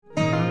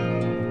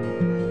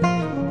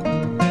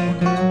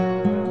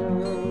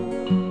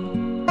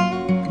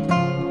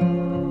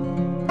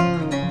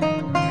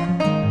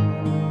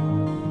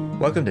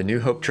Welcome to New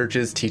Hope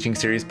Church's Teaching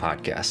Series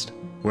podcast.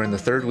 We're in the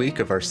third week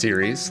of our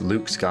series,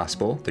 Luke's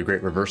Gospel, The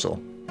Great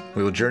Reversal.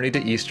 We will journey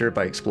to Easter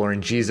by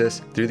exploring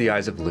Jesus through the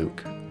eyes of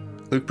Luke.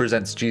 Luke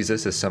presents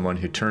Jesus as someone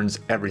who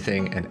turns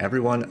everything and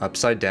everyone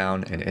upside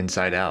down and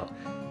inside out.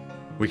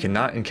 We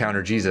cannot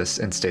encounter Jesus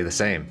and stay the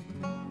same.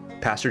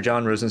 Pastor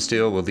John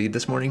Rosensteel will lead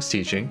this morning's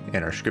teaching,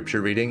 and our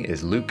scripture reading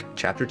is Luke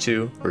chapter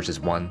 2, verses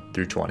 1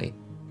 through 20.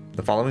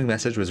 The following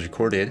message was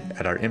recorded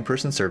at our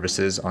in-person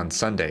services on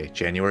Sunday,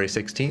 January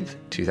 16th,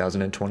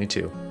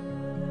 2022.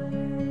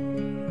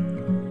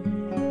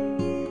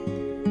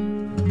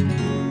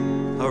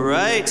 All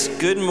right,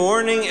 good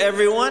morning,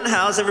 everyone.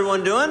 How's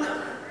everyone doing?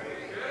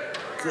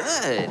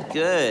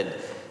 Good.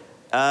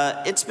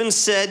 It's been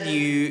said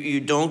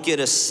you don't get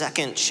a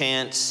second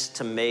chance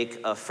to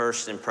make a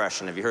first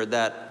impression. Have you heard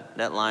that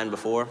line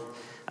before?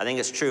 I think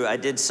it's true. I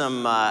did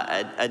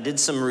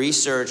some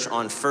research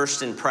on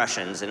first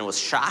impressions, and it was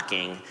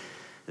shocking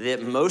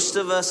that most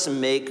of us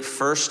make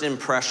first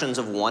impressions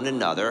of one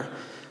another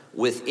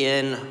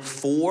within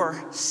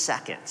 4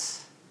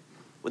 seconds.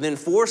 Within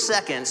 4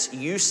 seconds,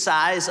 you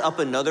size up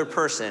another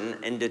person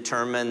and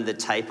determine the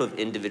type of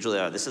individual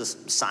they are. This is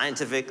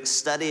scientific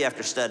study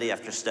after study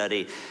after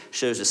study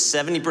shows that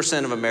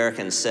 70% of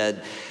Americans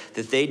said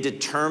that they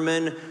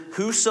determine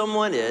who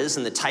someone is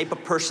and the type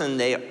of person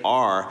they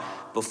are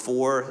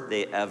before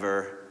they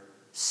ever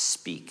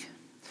speak.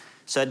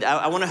 So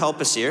I want to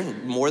help us here,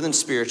 more than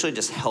spiritually,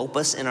 just help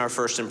us in our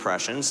first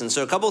impressions. And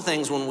so a couple of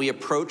things when we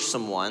approach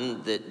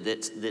someone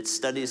that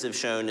studies have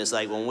shown is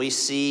like when we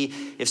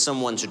see if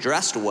someone's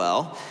dressed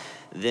well,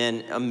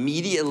 then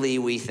immediately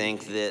we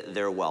think that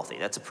they're wealthy.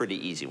 That's a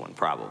pretty easy one,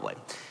 probably.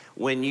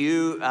 When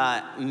you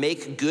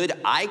make good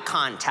eye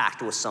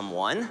contact with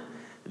someone,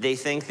 they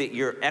think that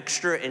you're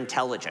extra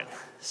intelligent.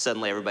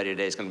 Suddenly everybody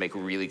today is going to make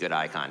really good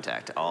eye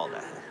contact, all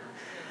that.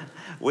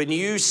 When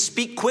you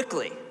speak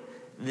quickly,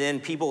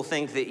 then people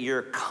think that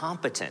you're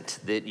competent,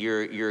 that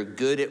you're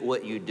good at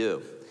what you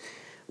do.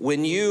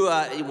 When you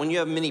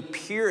have many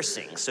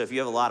piercings, so if you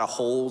have a lot of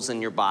holes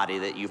in your body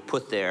that you've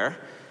put there,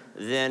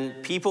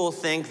 then people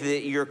think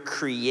that you're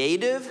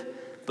creative,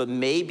 but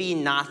maybe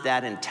not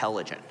that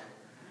intelligent.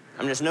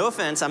 No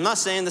offense, I'm not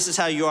saying this is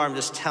how you are, I'm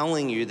just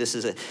telling you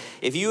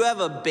if you have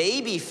a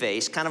baby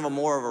face, kind of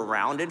more of a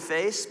rounded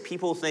face,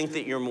 people think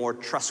that you're more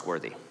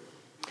trustworthy.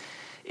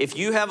 If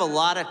you have a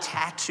lot of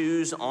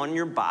tattoos on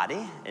your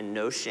body, and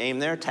no shame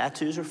there,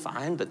 tattoos are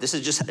fine, but this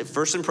is just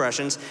first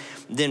impressions,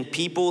 then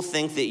people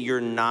think that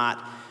you're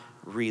not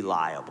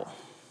reliable.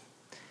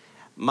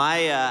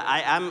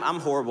 I'm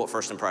horrible at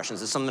first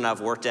impressions. It's something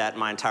I've worked at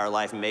my entire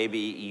life. Maybe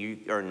you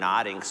are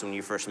nodding because when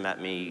you first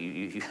met me,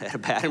 you had a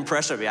bad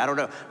impression of me. I don't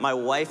know. My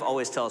wife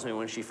always tells me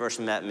when she first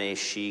met me,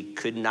 she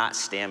could not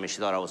stand me. She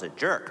thought I was a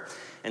jerk.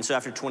 And so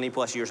after 20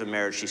 plus years of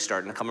marriage, she's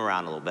starting to come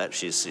around a little bit.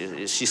 She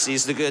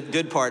sees the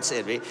good parts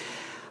in me.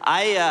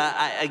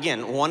 I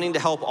again, wanting to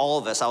help all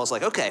of us, I was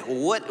like, okay,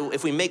 well, what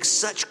if we make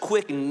such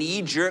quick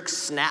knee-jerk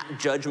snap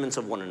judgments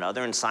of one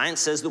another, and science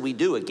says that we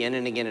do again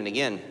and again and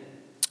again,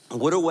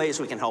 what are ways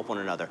we can help one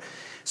another?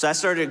 So I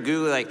started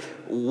Googling,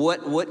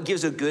 what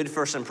gives a good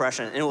first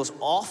impression? And it was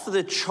off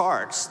the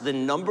charts, the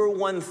number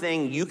one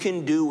thing you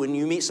can do when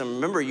you meet someone.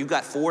 Remember, you've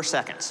got 4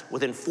 seconds.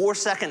 Within 4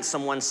 seconds,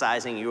 someone's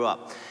sizing you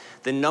up.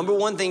 The number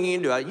one thing you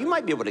can do, you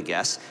might be able to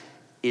guess,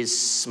 is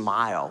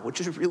smile,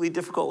 which is really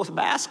difficult with a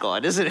mask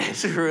on, isn't it?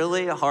 It's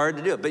really hard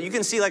to do it. But you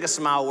can see like a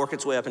smile work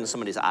its way up into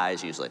somebody's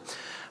eyes usually.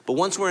 But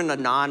once we're in a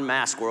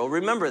non-mask world,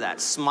 remember that,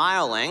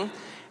 smiling.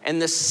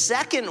 And the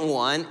second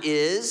one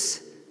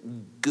is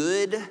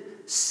good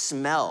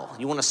smell.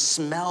 You want to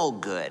smell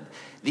good.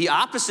 The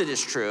opposite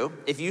is true.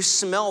 If you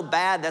smell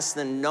bad, that's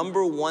the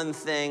number one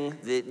thing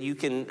that you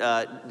can,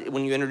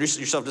 when you introduce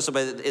yourself to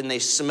somebody and they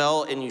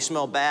smell and you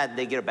smell bad,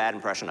 they get a bad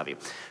impression of you.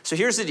 So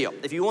here's the deal.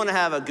 If you want to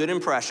have a good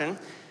impression,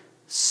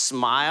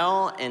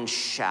 smile and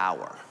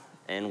shower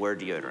and wear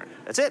deodorant.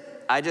 That's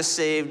it. I just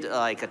saved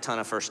like a ton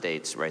of first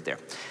dates right there.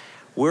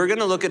 We're going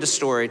to look at a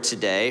story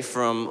today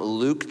from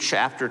Luke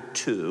chapter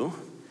 2.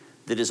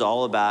 That is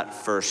all about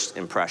first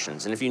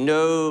impressions. And if you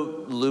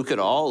know Luke at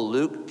all,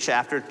 Luke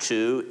chapter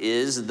 2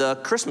 is the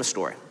Christmas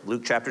story.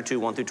 Luke chapter 2,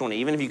 1 through 20.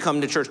 Even if you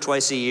come to church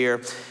twice a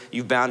year,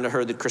 you've bound to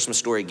heard the Christmas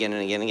story again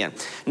and again and again.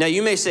 Now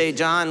you may say,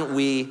 John,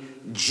 we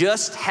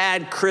just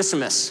had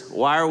Christmas.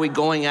 Why are we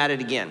going at it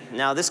again?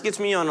 Now this gets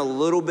me on a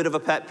little bit of a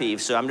pet peeve,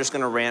 so I'm just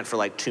gonna rant for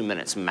like 2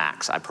 minutes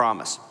max, I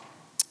promise.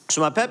 So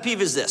my pet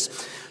peeve is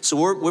this. So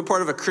we're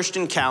part of a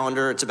Christian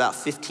calendar. It's about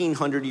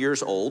 1,500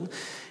 years old.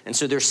 And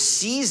so there's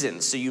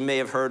seasons. So you may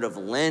have heard of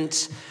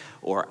Lent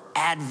or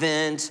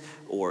Advent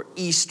or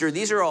Easter.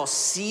 These are all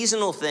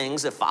seasonal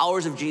things that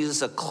followers of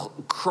Jesus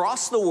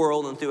across the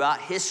world and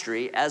throughout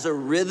history as a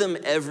rhythm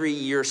every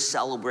year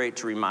celebrate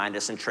to remind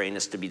us and train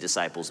us to be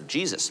disciples of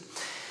Jesus.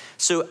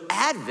 So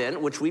Advent,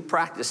 which we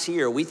practice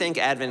here, we think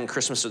Advent and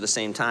Christmas are the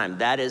same time.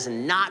 That is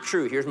not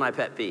true. Here's my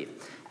pet peeve.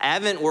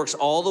 Advent works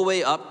all the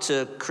way up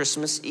to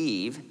Christmas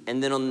Eve,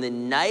 and then on the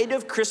night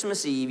of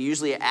Christmas Eve,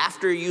 usually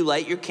after you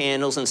light your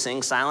candles and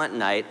sing Silent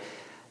Night,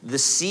 the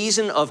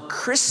season of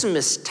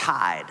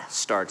Christmastide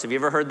starts. Have you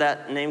ever heard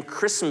that name,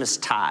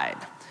 Christmastide?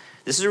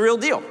 This is a real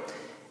deal.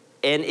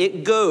 And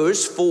it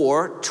goes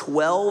for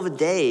 12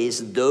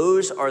 days.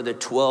 Those are the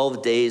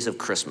 12 days of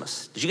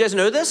Christmas. Did you guys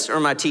know this, or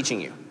am I teaching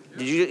you?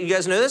 Did you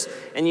guys know this?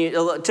 And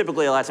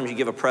typically, a lot of times, you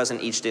give a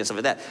present each day and stuff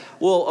like that.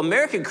 Well,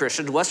 American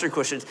Christians, Western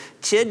Christians,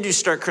 tend to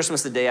start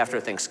Christmas the day after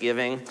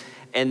Thanksgiving.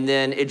 And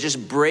then it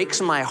just breaks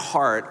my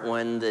heart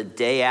when the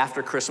day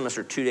after Christmas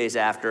or 2 days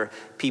after,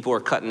 people are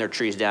cutting their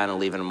trees down and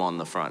leaving them on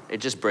the front. It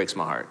just breaks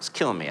my heart. It's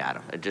killing me,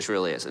 Adam. It just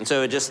really is. And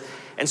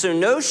so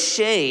no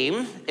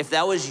shame if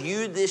that was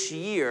you this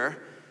year,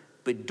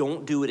 but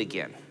don't do it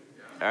again.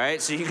 All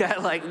right, so you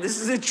got this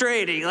is a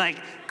training,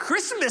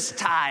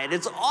 Christmastide.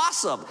 It's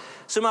awesome.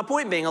 So my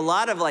point being, a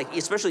lot of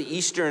especially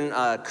Eastern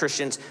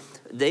Christians,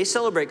 they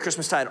celebrate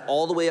Christmastide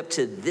all the way up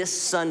to this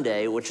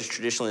Sunday, which is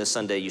traditionally the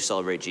Sunday you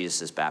celebrate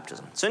Jesus'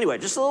 baptism. So anyway,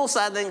 just a little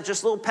side thing,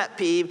 just a little pet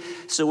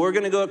peeve. So we're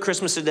going to go at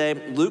Christmas today.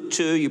 Luke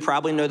 2, you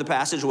probably know the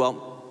passage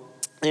well.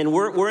 And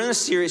we're in a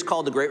series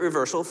called The Great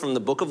Reversal from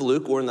the book of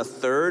Luke. We're in the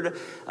third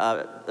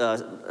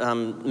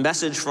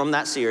message from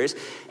that series.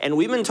 And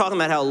we've been talking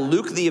about how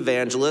Luke the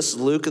evangelist,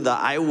 Luke the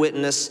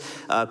eyewitness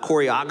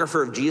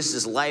choreographer of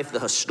Jesus' life, the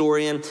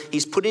historian,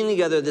 he's putting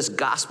together this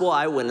gospel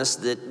eyewitness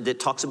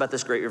that talks about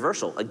this great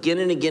reversal. Again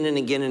and again and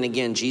again and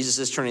again, Jesus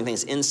is turning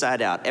things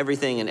inside out,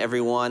 everything and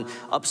everyone,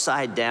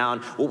 upside down.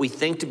 What we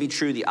think to be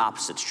true, the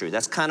opposite's true.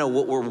 That's kind of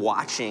what we're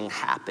watching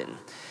happen.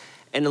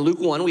 And in Luke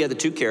 1, we have the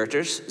two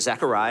characters,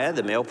 Zechariah,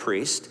 the male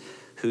priest,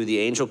 who the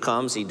angel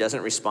comes, he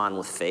doesn't respond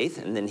with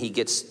faith, and then he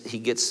gets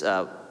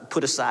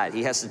put aside.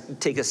 He has to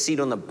take a seat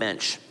on the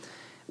bench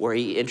where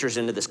he enters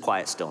into this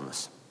quiet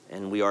stillness.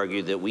 And we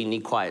argue that we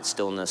need quiet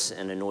stillness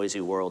in a noisy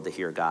world to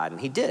hear God.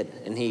 And he did.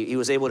 And he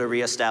was able to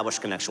reestablish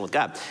connection with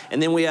God. And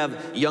then we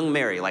have young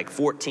Mary,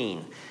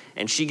 14.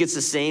 And she gets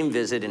the same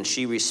visit, and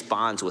she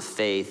responds with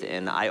faith.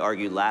 And I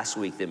argued last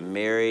week that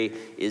Mary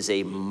is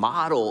a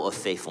model of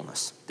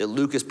faithfulness, that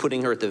Luke is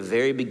putting her at the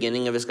very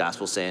beginning of his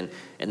gospel, saying,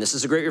 and this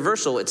is a great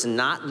reversal, it's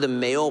not the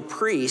male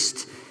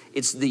priest,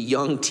 it's the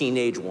young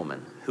teenage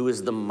woman who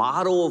is the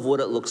model of what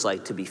it looks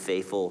like to be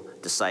faithful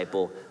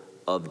disciple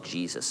of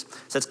Jesus.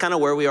 So that's kind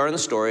of where we are in the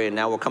story. And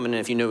now we're coming in.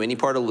 If you know any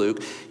part of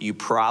Luke, you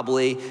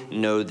probably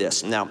know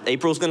this. Now,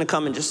 April's going to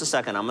come in just a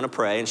second. I'm going to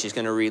pray, and she's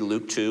going to read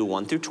Luke 2,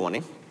 1 through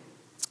 20.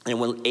 And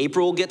when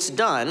April gets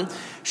done,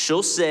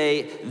 she'll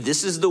say,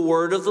 this is the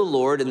word of the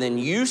Lord. And then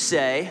you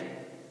say,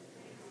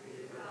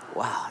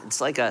 wow, it's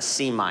like a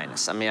C-. I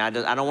mean, I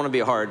don't want to be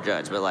a hard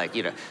judge, but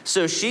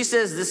So she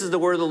says, this is the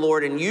word of the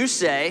Lord. And you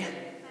say,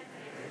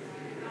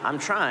 I'm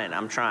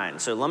trying.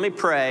 So let me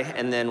pray,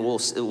 and then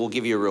we'll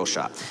give you a real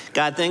shot.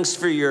 God, thanks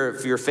for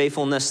your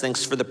faithfulness.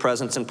 Thanks for the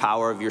presence and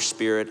power of your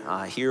Spirit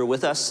here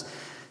with us.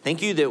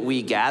 Thank you that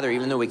we gather,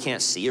 even though we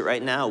can't see it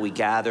right now, we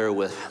gather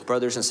with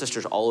brothers and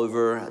sisters all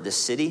over the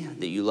city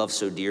that you love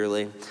so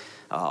dearly,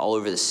 all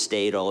over the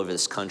state, all over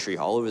this country,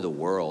 all over the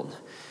world,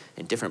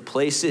 in different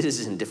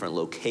places, in different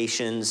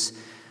locations,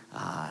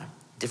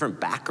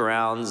 different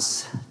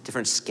backgrounds,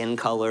 different skin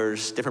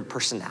colors, different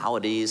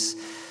personalities,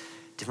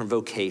 different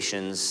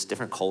vocations,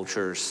 different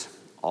cultures,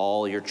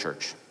 all your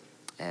church.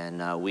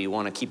 And we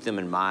want to keep them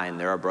in mind.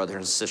 They're our brothers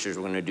and sisters.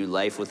 We're going to do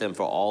life with them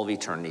for all of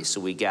eternity. So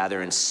we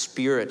gather in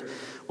spirit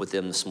with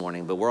them this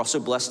morning. But we're also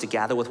blessed to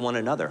gather with one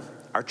another,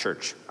 our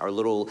church, our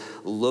little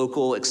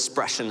local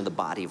expression of the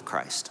body of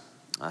Christ.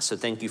 So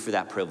thank you for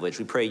that privilege.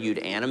 We pray you'd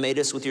animate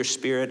us with your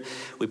Spirit.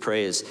 We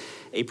pray as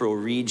April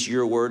reads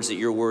your words, that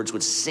your words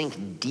would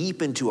sink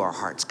deep into our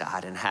hearts,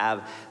 God, and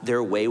have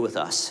their way with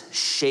us,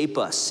 shape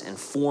us and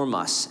form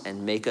us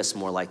and make us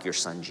more like your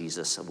Son,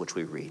 Jesus, of which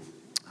we read.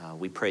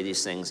 We pray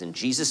these things in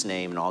Jesus'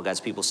 name, and all God's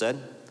people said.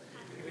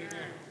 Amen.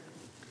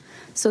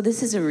 So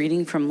this is a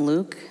reading from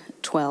Luke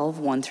 12,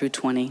 1 through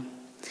 20.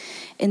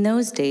 In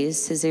those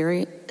days,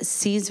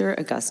 Caesar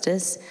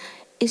Augustus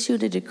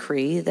issued a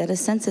decree that a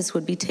census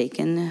would be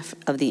taken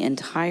of the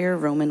entire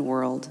Roman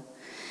world.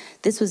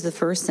 This was the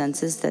first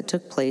census that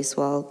took place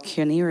while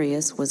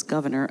Quirinius was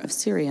governor of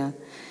Syria,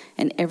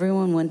 and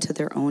everyone went to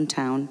their own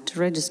town to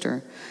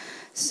register.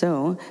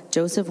 So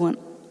Joseph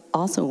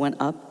also went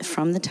up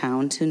from the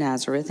town to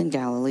Nazareth in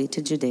Galilee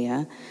to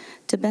Judea,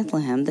 to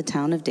Bethlehem, the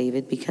town of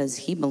David, because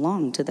he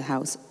belonged to the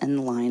house and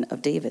the line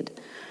of David.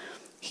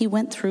 He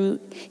went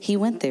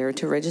there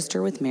to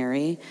register with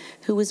Mary,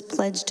 who was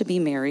pledged to be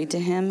married to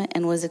him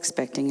and was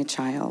expecting a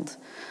child.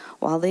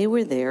 While they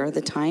were there,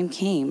 the time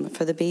came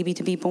for the baby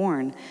to be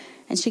born,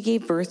 and she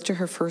gave birth to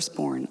her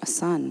firstborn, a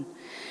son.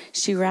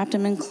 She wrapped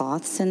him in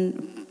cloths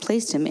and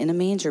placed him in a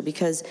manger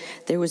because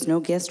there was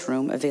no guest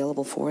room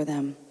available for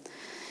them.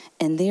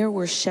 And there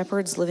were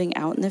shepherds living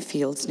out in the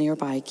fields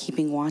nearby,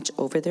 keeping watch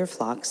over their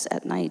flocks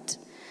at night.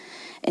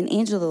 An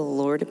angel of the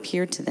Lord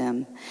appeared to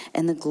them,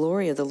 and the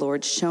glory of the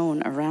Lord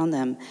shone around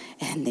them,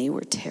 and they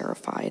were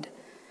terrified.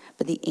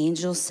 But the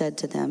angel said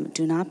to them,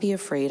 "Do not be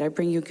afraid. I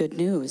bring you good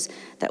news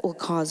that will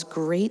cause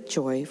great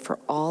joy for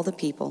all the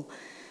people.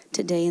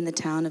 Today in the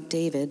town of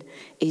David,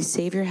 a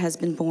Savior has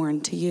been born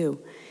to you.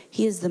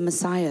 He is the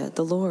Messiah,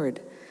 the Lord.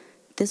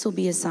 This will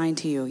be a sign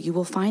to you. You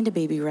will find a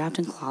baby wrapped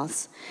in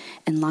cloths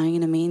and lying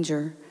in a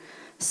manger."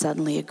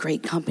 Suddenly a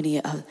great company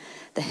of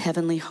the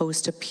heavenly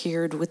host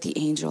appeared with the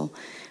angel,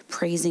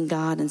 praising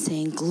God and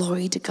saying,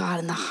 "Glory to God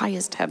in the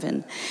highest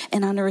heaven,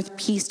 and on earth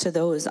peace to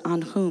those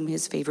on whom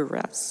his favor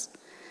rests."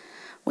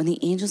 When the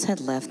angels had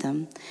left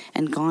them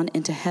and gone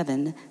into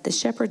heaven, the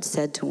shepherds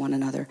said to one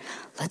another,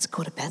 "Let's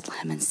go to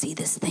Bethlehem and see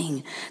this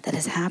thing that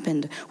has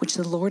happened, which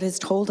the Lord has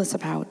told us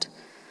about."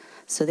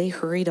 So they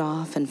hurried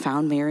off and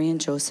found Mary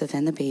and Joseph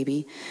and the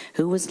baby,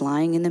 who was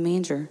lying in the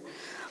manger.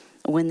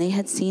 When they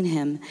had seen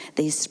him,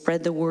 they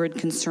spread the word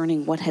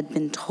concerning what had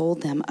been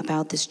told them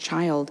about this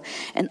child,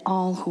 and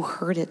all who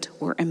heard it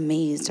were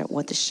amazed at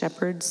what the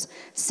shepherds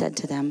said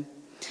to them.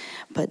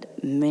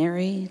 But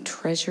Mary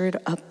treasured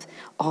up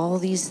all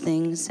these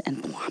things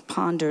and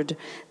pondered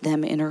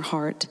them in her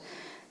heart.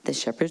 The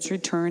shepherds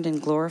returned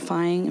and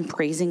glorifying and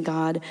praising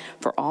God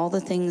for all the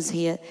things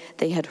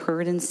they had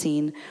heard and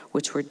seen,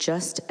 which were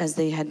just as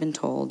they had been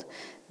told.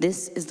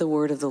 This is the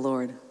word of the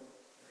Lord.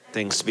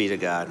 Thanks be to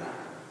God.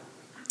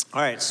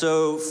 All right,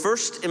 so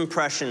first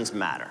impressions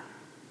matter.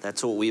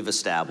 That's what we've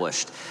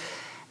established.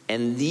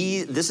 And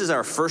this is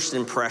our first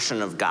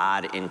impression of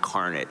God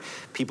incarnate.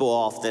 People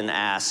often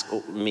ask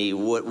me,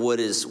 what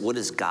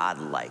is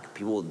God like?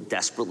 People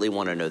desperately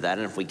want to know that,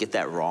 and if we get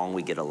that wrong,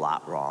 we get a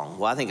lot wrong.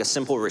 Well, I think a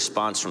simple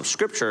response from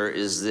Scripture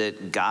is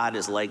that God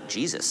is like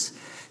Jesus.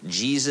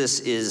 Jesus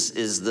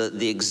is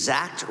the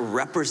exact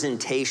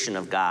representation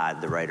of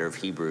God, the writer of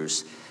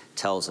Hebrews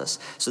tells us.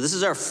 So this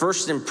is our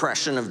first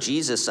impression of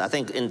Jesus. I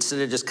think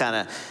instead of just kind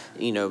of,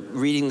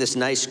 reading this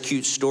nice,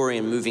 cute story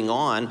and moving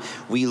on,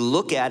 we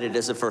look at it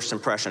as a first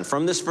impression.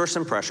 From this first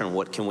impression,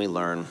 what can we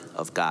learn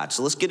of God?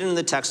 So let's get into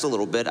the text a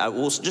little bit. I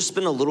will just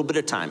spend a little bit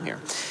of time here.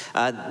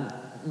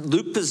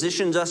 Luke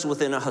positions us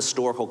within a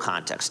historical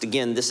context.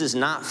 Again, this is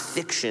not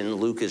fiction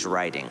Luke is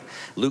writing.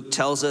 Luke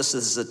tells us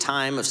this is a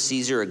time of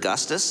Caesar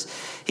Augustus.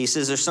 He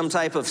says there's some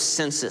type of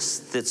census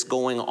that's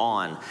going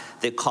on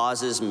that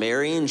causes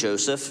Mary and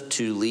Joseph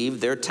to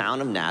leave their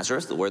town of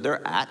Nazareth, where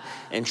they're at,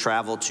 and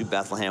travel to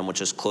Bethlehem,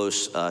 which is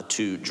close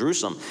to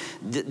Jerusalem.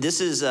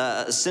 This is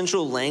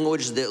essential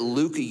language that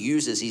Luke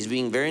uses. He's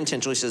being very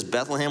intentional. He says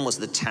Bethlehem was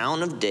the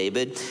town of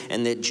David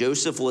and that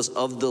Joseph was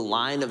of the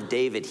line of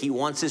David. He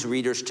wants his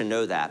readers to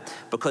know that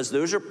because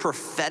those are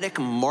prophetic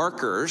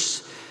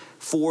markers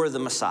for the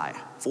Messiah,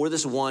 for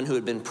this one who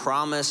had been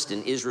promised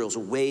and Israel's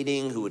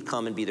waiting, who would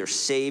come and be their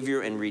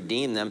savior and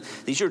redeem them.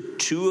 These are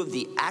two of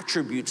the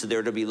attributes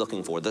they're to be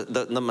looking for.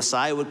 The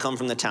Messiah would come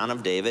from the town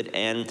of David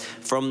and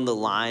from the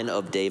line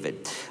of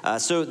David.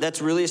 So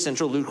that's really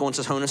essential. Luke wants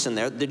to hone us in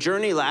there. The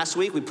journey last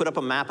week, we put up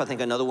a map. I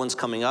think another one's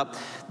coming up,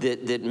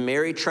 that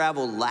Mary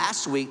traveled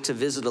last week to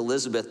visit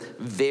Elizabeth.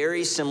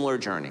 Very similar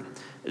journey.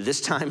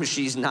 This time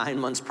she's 9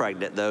 months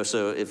pregnant, though,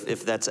 so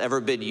if that's ever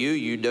been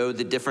you know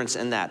the difference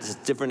in that. It's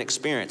a different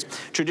experience.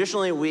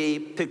 Traditionally, we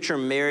picture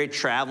Mary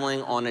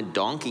traveling on a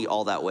donkey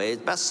all that way.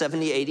 It's about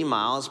 70, 80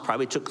 miles,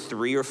 probably took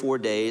 3 or 4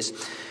 days.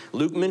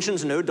 Luke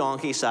mentions no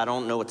donkey, so I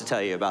don't know what to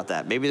tell you about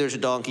that. Maybe there's a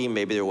donkey,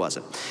 maybe there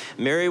wasn't.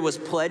 Mary was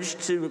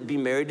pledged to be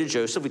married to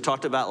Joseph. We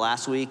talked about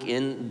last week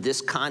in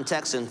this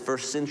context in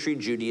first century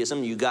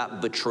Judaism, you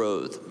got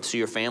betrothed. So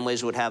your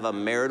families would have a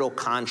marital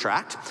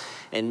contract.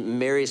 And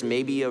Mary's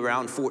maybe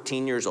around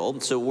 14 years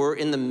old. So we're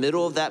in the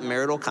middle of that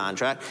marital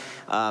contract.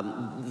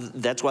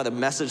 That's why the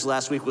message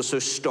last week was so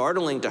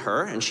startling to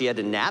her, and she had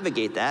to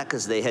navigate that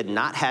because they had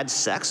not had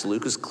sex.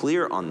 Luke is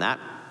clear on that.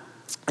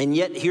 And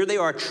yet here they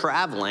are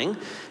traveling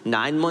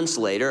 9 months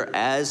later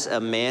as a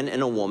man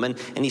and a woman,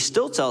 and he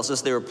still tells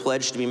us they were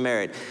pledged to be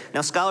married.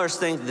 Now, scholars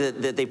think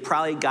that they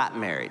probably got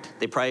married.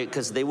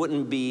 Because they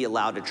wouldn't be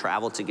allowed to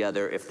travel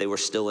together if they were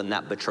still in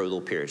that betrothal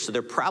period. So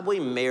they're probably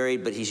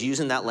married, but he's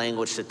using that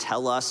language to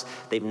tell us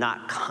they've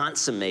not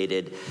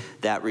consummated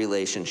that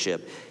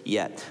relationship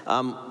yet.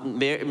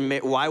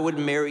 Why would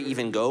Mary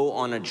even go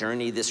on a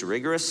journey this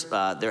rigorous?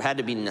 There had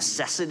to be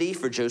necessity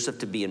for Joseph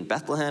to be in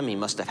Bethlehem. He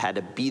must have had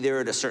to be there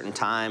at a certain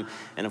time.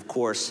 And of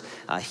course,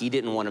 he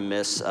didn't want to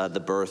miss the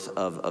birth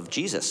of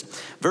Jesus.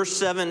 Verse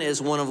 7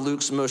 is one of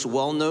Luke's most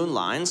well-known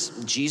lines.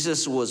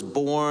 Jesus was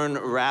born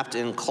wrapped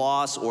in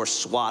cloths or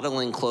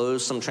swaddling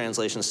clothes, some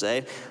translations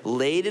say,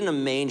 laid in a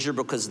manger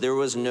because there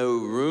was no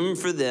room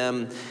for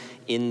them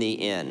in the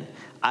inn.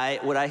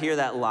 When I hear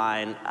that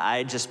line,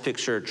 I just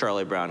picture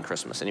Charlie Brown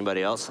Christmas.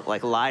 Anybody else?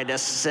 Like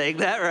Linus saying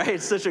that, right?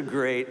 It's such a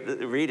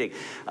great reading.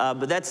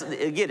 But that's,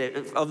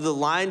 again, of the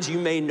lines you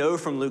may know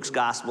from Luke's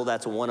gospel,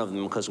 that's one of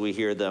them because we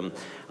hear them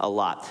a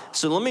lot.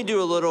 So let me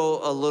do a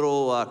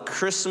little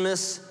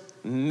Christmas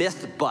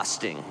myth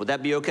busting. Would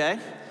that be okay?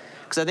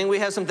 Because I think we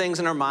have some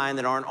things in our mind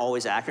that aren't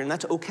always accurate, and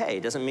that's okay.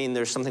 It doesn't mean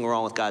there's something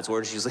wrong with God's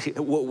word. It's usually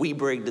what we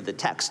bring to the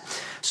text.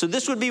 So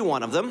this would be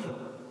one of them.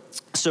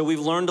 So we've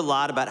learned a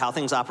lot about how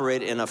things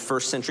operate in a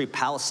first century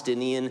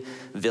Palestinian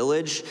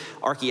village.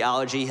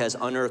 Archaeology has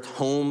unearthed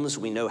homes.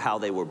 We know how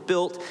they were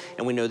built,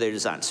 and we know their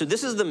design. So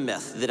this is the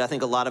myth that I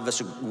think a lot of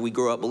us, we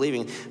grow up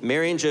believing.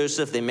 Mary and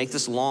Joseph, they make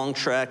this long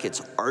trek.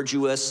 It's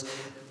arduous.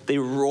 They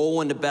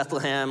roll into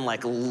Bethlehem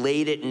like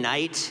late at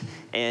night,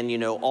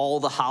 and all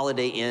the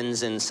Holiday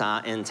Inns in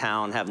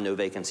town have no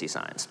vacancy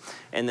signs.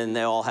 And then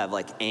they all have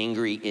like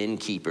angry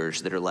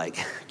innkeepers that are like,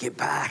 get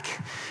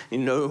back,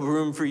 no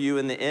room for you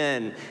in the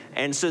inn.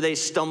 And so they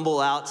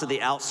stumble out to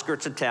the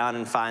outskirts of town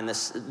and find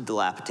this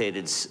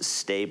dilapidated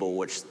stable,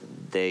 which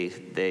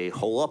they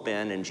hole up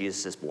in, and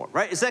Jesus is born,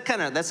 right?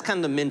 That's kind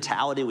of the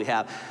mentality we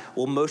have.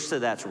 Well, most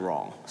of that's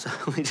wrong. So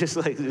we just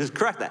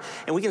correct that.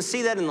 And we can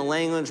see that in the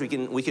language. We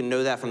can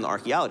know that from the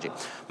archaeology.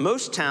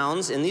 Most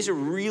towns, and these are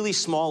really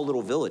small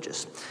little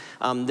villages,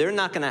 they're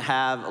not going to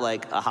have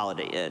like a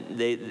Holiday Inn.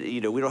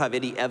 We don't have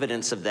any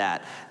evidence of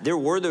that. There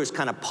were those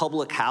kind of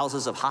public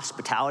houses of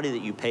hospitality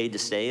that you paid to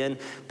stay in.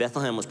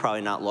 Bethlehem was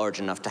probably not large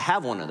enough to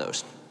have one of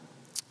those.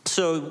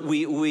 So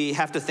we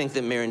have to think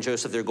that Mary and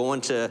Joseph, they're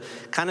going to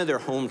kind of their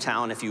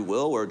hometown, if you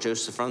will, where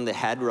Joseph from. They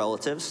had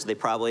relatives. They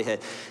probably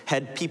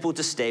had people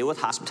to stay with.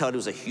 Hospitality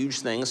was a huge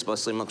thing,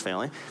 especially amongst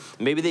family.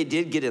 Maybe they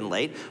did get in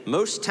late.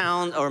 Most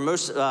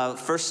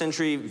first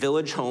century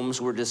village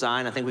homes were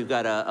designed. I think we've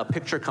got a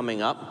picture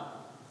coming up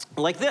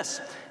like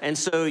this. And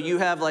so you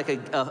have like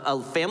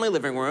a family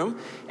living room,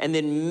 and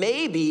then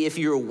maybe if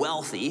you're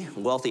wealthy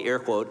air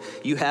quote,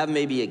 you have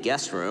maybe a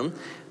guest room.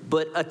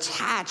 But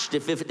attached,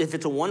 if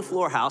it's a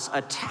one-floor house,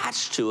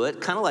 attached to it,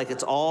 kind of like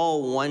it's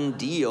all one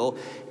deal,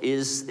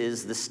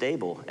 is the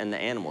stable and the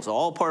animals,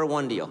 all part of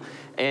one deal.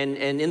 And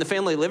in the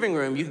family living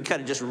room, you can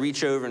kind of just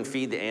reach over and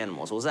feed the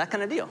animals. Well, it's that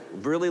kind of deal,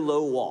 really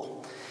low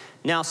wall.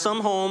 Now, some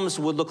homes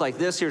would look like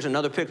this. Here's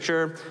another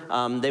picture.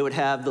 They would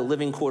have the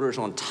living quarters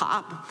on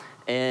top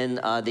and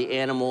the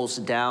animals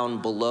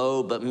down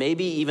below, but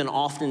maybe even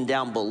often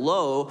down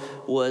below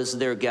was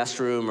their guest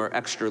room or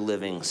extra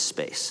living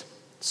space.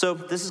 So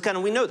this is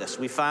we know this.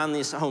 We found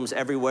these homes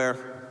everywhere.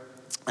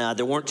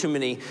 There weren't too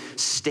many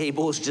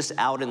stables just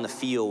out in the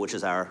field, which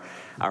is our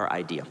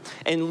idea.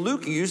 And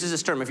Luke uses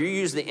this term. If you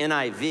use the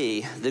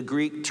NIV, the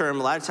Greek term,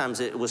 a lot of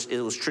times it was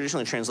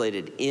traditionally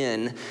translated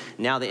inn.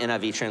 Now the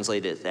NIV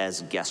translated it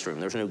as guest room.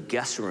 There's no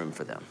guest room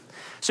for them.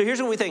 So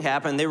here's what we think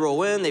happened. They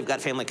roll in, they've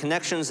got family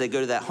connections, they go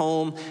to that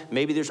home.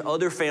 Maybe there's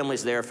other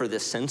families there for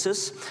this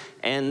census,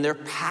 and they're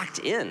packed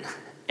in.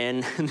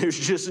 And there's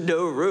just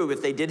no room.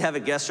 If they did have a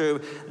guest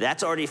room,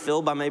 that's already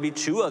filled by maybe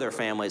 2 other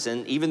families.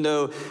 And even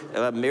though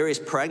Mary's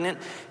pregnant,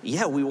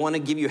 we want to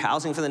give you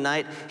housing for the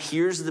night.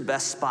 Here's the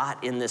best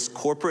spot in this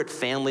corporate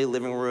family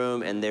living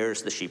room, and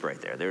there's the sheep right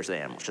there. There's the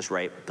animals just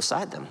right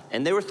beside them.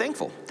 And they were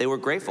thankful. They were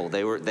grateful.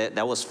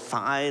 That was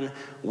fine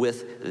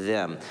with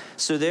them.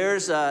 So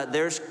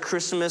there's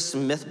Christmas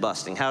myth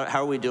busting.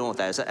 How are we doing with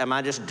that? Am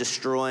I just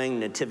destroying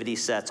nativity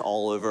sets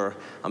all over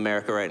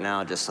America right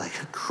now, just like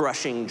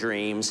crushing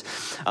dreams?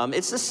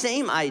 It's the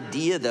same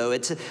idea, though.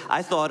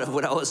 I thought of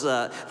when I was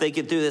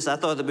thinking through this, I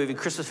thought of the movie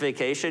Christmas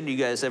Vacation. You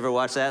guys ever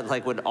watch that?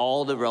 Like when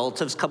all the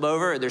relatives come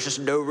over and there's just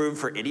no room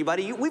for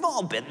anybody. We've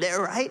all been there,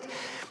 right?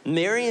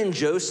 Mary and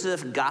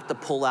Joseph got the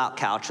pull-out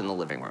couch in the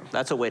living room.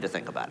 That's a way to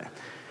think about it.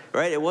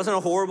 Right? It wasn't a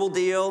horrible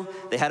deal.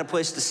 They had a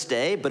place to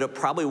stay, but it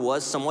probably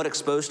was somewhat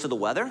exposed to the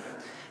weather.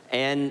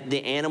 And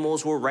the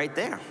animals were right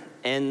there.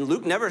 And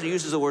Luke never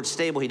uses the word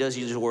stable. He does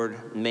use the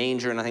word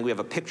manger, and I think we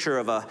have a picture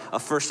of a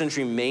first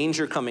century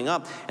manger coming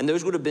up, and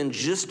those would have been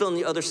just on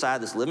the other side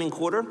of this living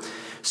quarter.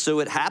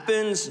 So it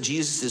happens,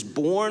 Jesus is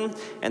born,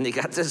 and they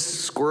got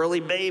this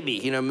squirrely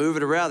baby,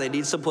 moving around. They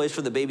need some place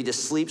for the baby to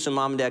sleep so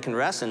mom and dad can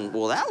rest, and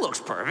well, that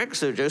looks perfect.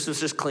 So Joseph's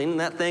just cleaning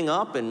that thing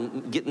up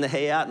and getting the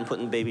hay out and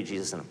putting baby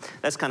Jesus in him.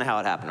 That's kind of how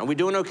it happened. Are we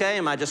doing okay?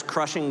 Am I just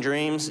crushing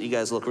dreams? You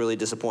guys look really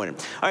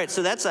disappointed. All right,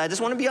 so I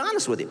just want to be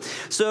honest with you.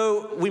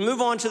 So we move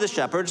on to the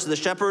shepherds. The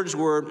shepherds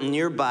were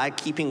nearby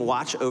keeping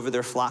watch over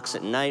their flocks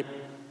at night.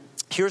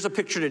 Here's a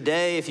picture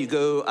today. If you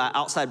go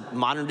outside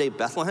modern-day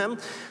Bethlehem,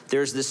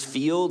 there's this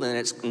field, and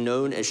it's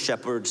known as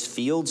Shepherd's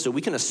Field. So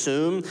we can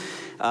assume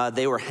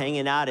they were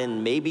hanging out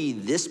in maybe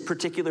this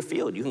particular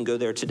field. You can go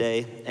there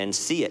today and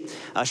see it.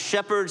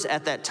 Shepherds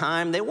at that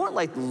time, they weren't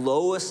like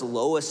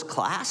lowest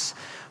class,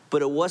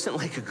 but it wasn't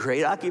like a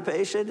great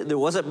occupation. There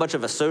wasn't much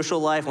of a social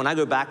life. When I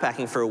go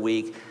backpacking for a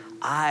week,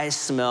 I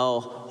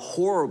smell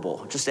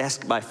horrible. Just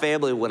ask my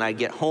family when I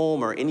get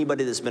home or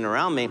anybody that's been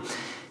around me.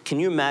 Can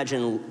you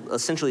imagine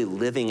essentially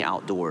living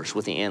outdoors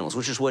with the animals,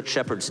 which is what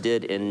shepherds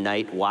did in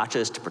night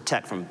watches to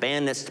protect from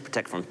bandits, to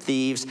protect from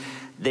thieves.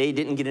 They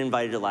didn't get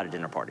invited to a lot of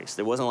dinner parties.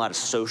 There wasn't a lot of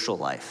social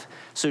life.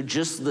 So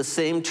just the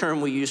same term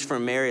we used for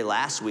Mary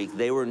last week,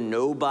 they were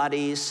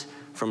nobodies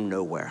from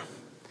nowhere.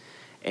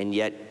 And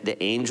yet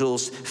the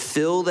angels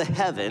fill the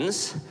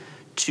heavens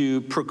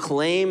to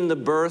proclaim the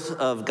birth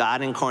of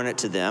God incarnate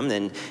to them.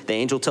 And the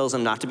angel tells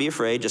them not to be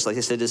afraid, just like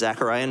they said to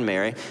Zechariah and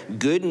Mary.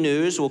 Good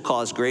news will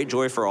cause great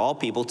joy for all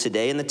people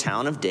today in the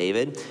town of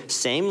David.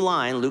 Same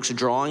line, Luke's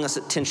drawing us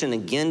attention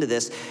again to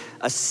this.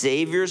 A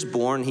Savior's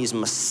born, he's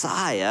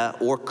Messiah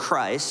or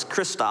Christ.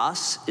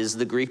 Christos is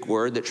the Greek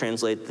word that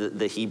translates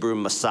the Hebrew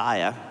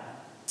Messiah.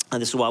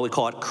 And this is why we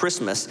call it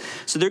Christmas.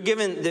 So they're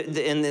given,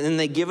 and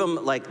they give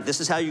them, like, this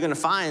is how you're going to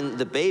find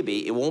the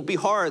baby. It won't be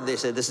hard. They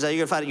said, this is how you're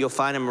going to find it. You'll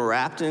find him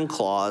wrapped in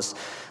cloths,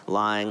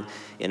 lying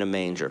in a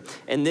manger.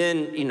 And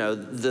then,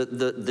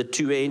 the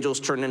two angels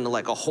turn into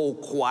like a whole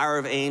choir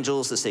of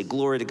angels that say,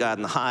 glory to God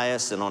in the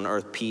highest, and on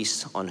earth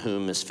peace, on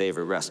whom his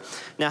favor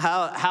rests. Now,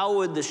 how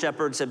would the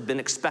shepherds have been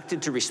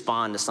expected to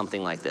respond to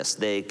something like this?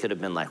 They could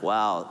have been like,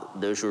 wow,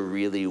 those were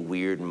really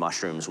weird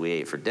mushrooms we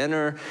ate for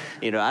dinner.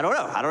 I don't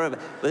know.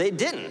 But they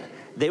didn't.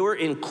 They were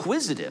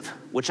inquisitive,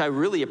 which I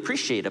really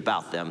appreciate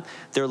about them.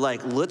 They're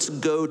like, let's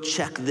go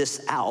check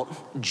this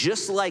out.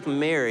 Just like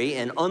Mary,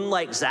 and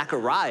unlike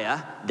Zechariah,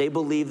 they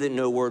believed that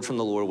no word from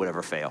the Lord would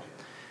ever fail.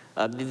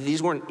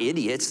 These weren't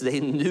idiots. They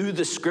knew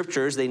the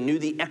scriptures. They knew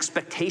the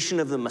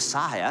expectation of the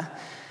Messiah,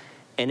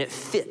 and it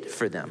fit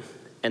for them.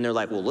 And they're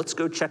like, well, let's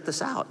go check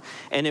this out.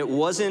 And it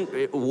wasn't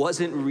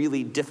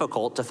really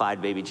difficult to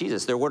find baby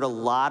Jesus. There weren't a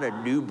lot of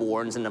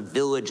newborns in a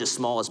village as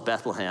small as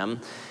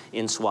Bethlehem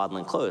in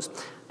swaddling clothes.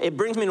 It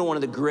brings me to one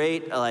of the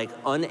great,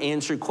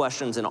 unanswered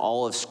questions in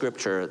all of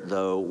Scripture,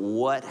 though.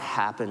 What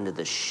happened to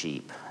the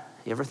sheep?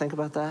 You ever think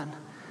about that?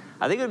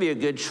 I think it would be a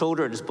good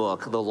children's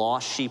book, The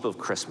Lost Sheep of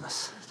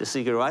Christmas. Just so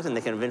you can realize, and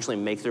they can eventually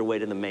make their way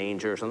to the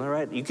manger or something,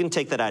 right? You can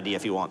take that idea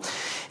if you want.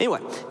 Anyway,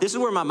 this is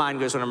where my mind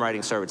goes when I'm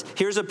writing sermons.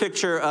 Here's a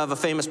picture of a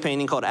famous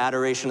painting called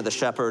Adoration of the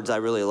Shepherds. I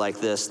really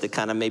like this. That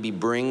kind of maybe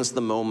brings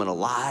the moment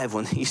alive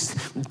when these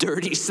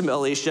dirty,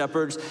 smelly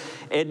shepherds.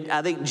 And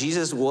I think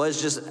Jesus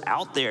was just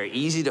out there,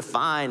 easy to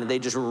find. And they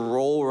just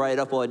roll right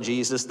up on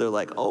Jesus. They're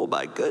like, oh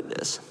my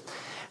goodness.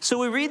 So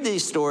we read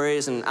these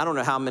stories, and I don't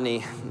know how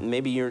many,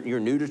 maybe you're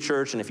new to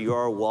church, and if you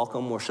are,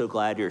 welcome. We're so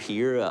glad you're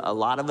here. A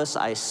lot of us,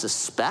 I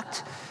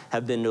suspect,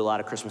 have been to a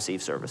lot of Christmas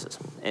Eve services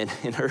and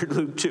heard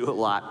Luke 2 a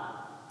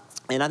lot.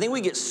 And I think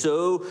we get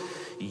so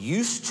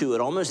used to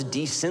it, almost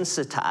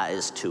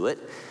desensitized to it,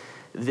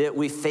 that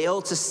we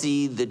fail to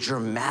see the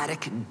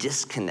dramatic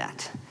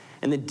disconnect.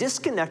 And the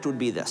disconnect would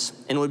be this,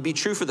 and it would be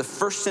true for the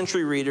first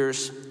century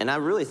readers, and I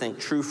really think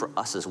true for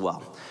us as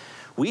well.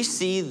 We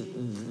see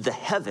the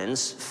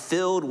heavens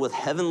filled with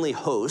heavenly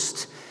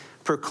hosts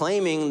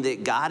proclaiming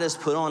that God has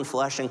put on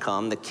flesh and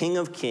come, the King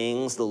of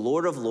Kings, the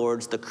Lord of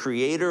Lords, the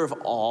creator of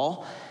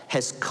all,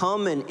 has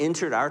come and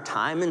entered our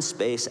time and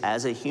space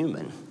as a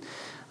human.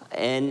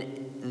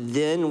 And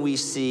then we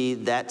see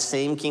that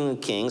same King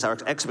of Kings, our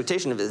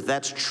expectation of it, if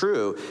that's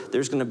true,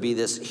 there's going to be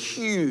this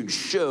huge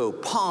show,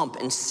 pomp,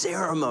 and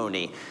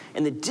ceremony.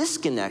 And the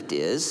disconnect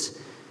is,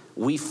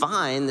 we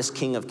find this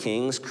King of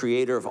Kings,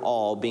 creator of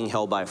all, being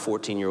held by a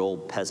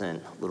 14-year-old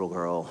peasant little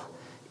girl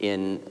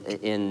in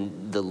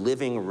the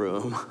living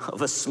room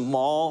of a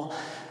small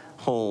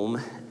home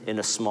in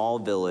a small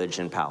village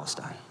in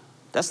Palestine.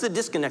 That's the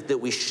disconnect that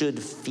we should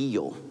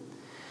feel.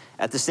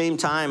 At the same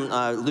time,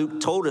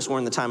 Luke told us we're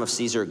in the time of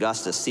Caesar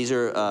Augustus.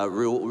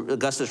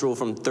 Augustus ruled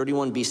from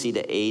 31 BC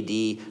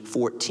to AD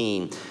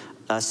 14.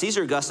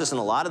 Caesar Augustus and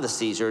a lot of the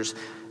Caesars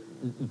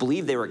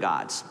believed they were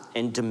gods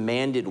and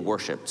demanded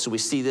worship. So we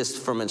see this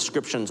from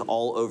inscriptions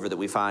all over that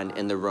we find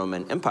in the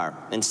Roman Empire.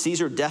 And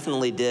Caesar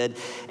definitely did.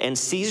 And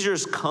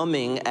Caesar's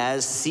coming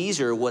as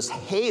Caesar was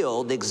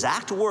hailed, the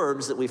exact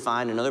words that we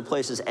find in other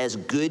places, as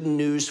good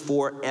news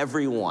for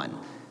everyone.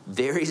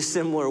 Very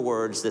similar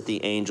words that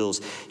the angels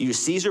use.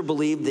 Caesar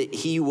believed that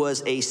he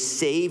was a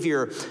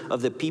savior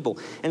of the people.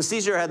 And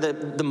Caesar had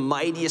the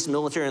mightiest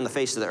military on the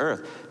face of the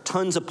earth.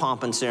 Tons of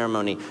pomp and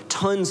ceremony,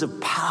 tons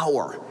of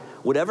power.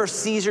 Whatever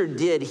Caesar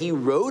did, he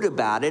wrote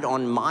about it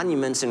on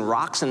monuments and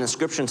rocks and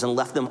inscriptions and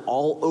left them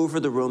all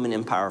over the Roman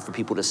Empire for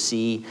people to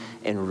see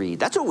and read.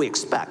 That's what we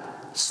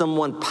expect.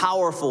 Someone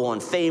powerful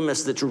and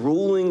famous that's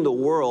ruling the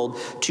world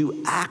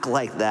to act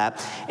like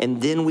that.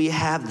 And then we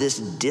have this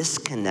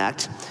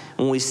disconnect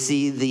when we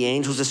see the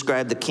angels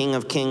describe the King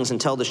of Kings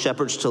and tell the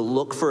shepherds to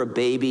look for a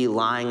baby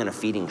lying in a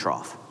feeding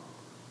trough.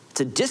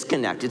 It's a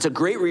disconnect. It's a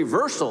great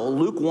reversal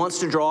Luke wants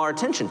to draw our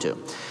attention to.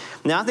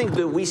 Now, I think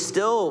that we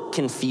still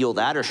can feel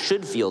that, or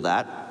should feel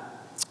that.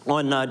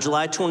 On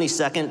July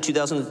 22nd,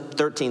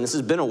 2013, this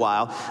has been a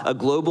while, a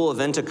global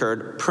event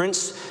occurred.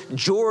 Prince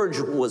George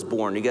was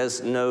born. You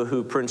guys know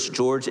who Prince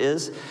George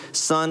is?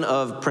 Son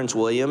of Prince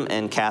William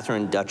and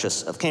Catherine,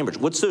 Duchess of Cambridge.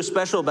 What's so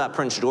special about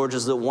Prince George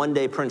is that one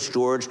day Prince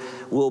George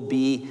will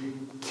be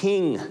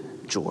King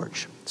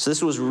George. So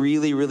this was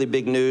really, really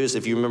big news.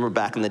 If you remember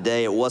back in the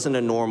day, it wasn't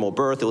a normal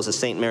birth. It was a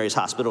St. Mary's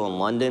Hospital in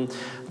London.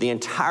 The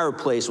entire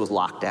place was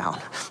locked down.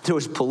 There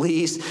was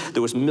police,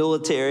 there was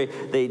military.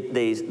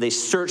 They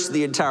searched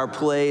the entire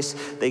place.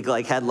 They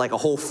had a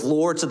whole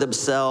floor to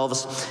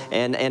themselves.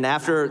 And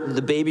after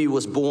the baby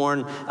was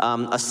born,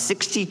 a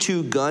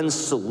 62-gun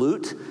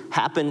salute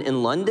happened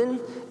in London.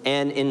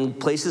 And in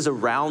places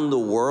around the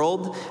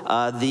world,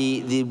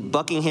 the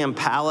Buckingham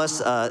Palace,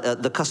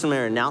 the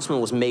customary announcement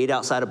was made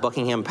outside of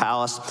Buckingham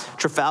Palace.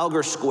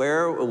 Trafalgar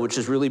Square, which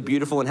is really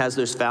beautiful and has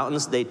those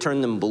fountains, they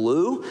turned them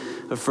blue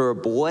for a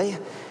boy.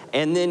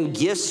 And then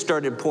gifts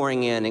started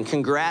pouring in, and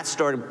congrats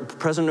started.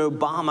 President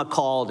Obama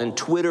called, and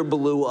Twitter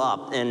blew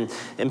up, and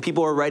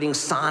people are writing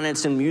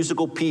sonnets and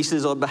musical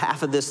pieces on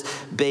behalf of this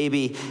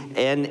baby.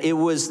 And it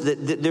was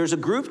there's a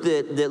group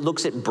that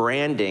looks at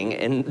branding,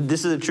 and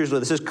this is a true story.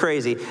 This is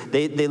crazy.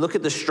 They look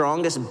at the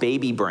strongest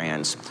baby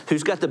brands.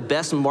 Who's got the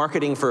best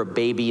marketing for a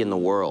baby in the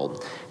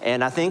world?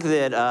 And I think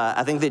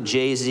that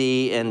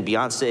Jay-Z and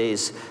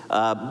Beyonce's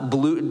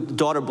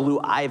daughter Blue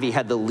Ivy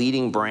had the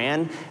leading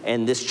brand,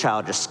 and this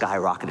child just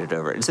skyrocketed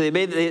over it. And so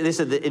they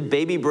said that in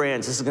baby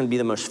brands, this is going to be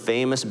the most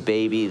famous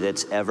baby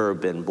that's ever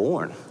been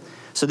born.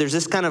 So there's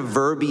this kind of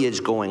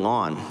verbiage going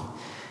on,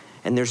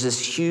 and there's this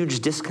huge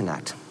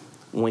disconnect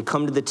when we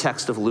come to the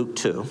text of Luke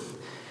 2,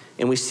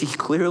 and we see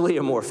clearly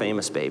a more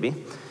famous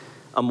baby,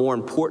 a more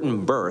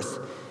important birth,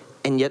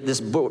 and yet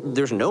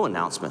there's no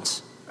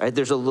announcements. Right?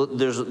 There's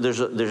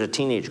a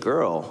teenage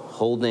girl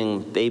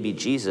holding baby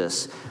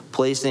Jesus,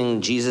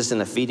 placing Jesus in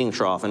a feeding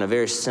trough in a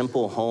very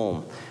simple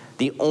home.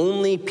 The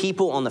only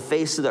people on the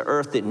face of the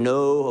earth that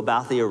know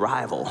about the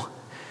arrival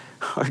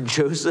are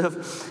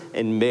Joseph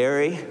and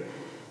Mary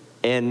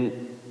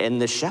and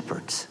the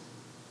shepherds.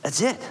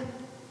 That's it.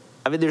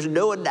 I mean, there's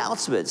no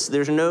announcements.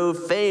 There's no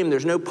fame.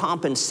 There's no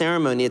pomp and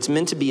ceremony. It's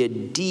meant to be a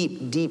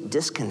deep, deep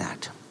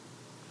disconnect.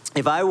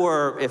 If I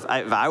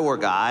were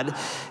God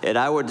and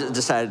I were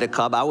decided to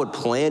come, I would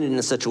plan it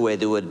in such a way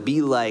that it would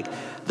be like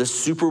the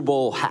Super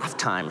Bowl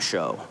halftime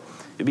show.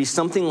 It'd be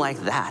something like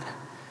that.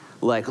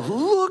 Like,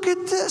 look at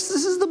this.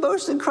 This is the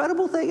most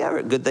incredible thing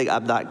ever. Good thing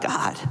I'm not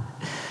God.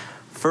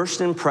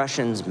 First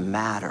impressions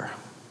matter.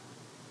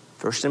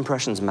 First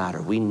impressions matter.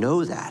 We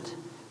know that.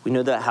 We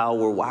know that how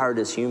we're wired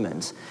as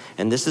humans.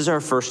 And this is our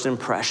first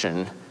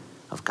impression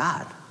of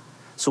God.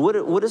 So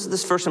what does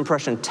this first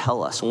impression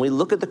tell us? When we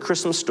look at the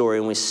Christmas story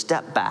and we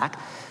step back,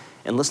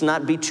 and let's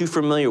not be too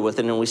familiar with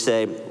it, and we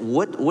say,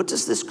 what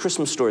does this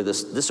Christmas story,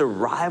 this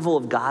arrival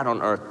of God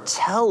on earth,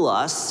 tell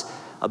us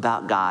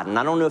about God? And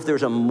I don't know if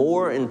there's a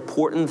more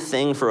important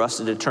thing for us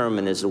to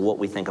determine is what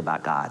we think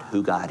about God,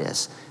 who God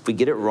is. If we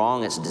get it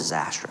wrong, it's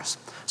disastrous.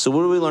 So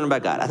what do we learn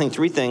about God? I think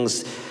three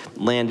things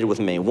landed with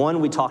me. One,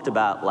 we talked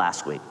about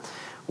last week,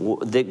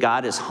 that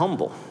God is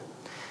humble.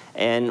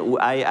 And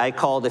I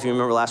called, if you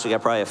remember last week, I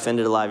probably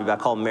offended a lot of you, but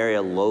I called Mary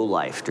a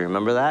lowlife. Do you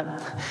remember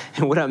that?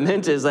 And what I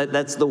meant is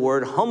that's the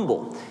word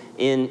humble.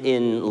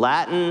 In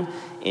Latin,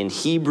 in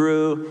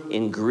Hebrew,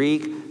 in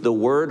Greek, the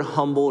word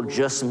humble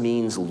just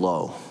means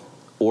low,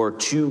 or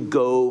to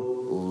go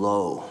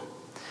low.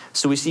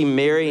 So we see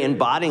Mary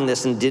embodying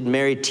this, and did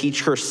Mary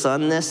teach her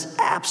son this?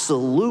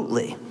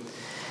 Absolutely.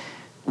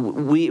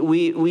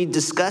 We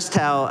discussed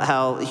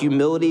how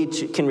humility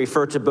can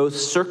refer to both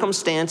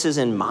circumstances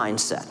and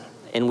mindset.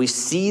 And we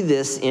see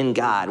this in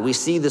God. We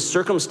see the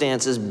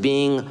circumstances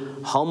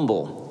being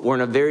humble. We're in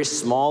a very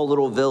small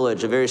little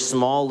village, a very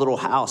small little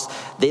house.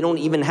 They don't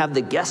even have the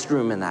guest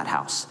room in that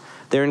house.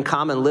 They're in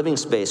common living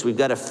space. We've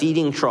got a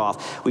feeding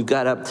trough. We've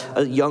got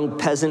a young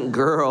peasant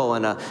girl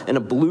and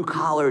a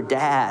blue-collar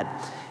dad.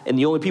 And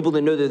the only people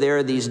that know they're there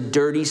are these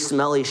dirty,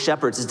 smelly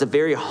shepherds. It's a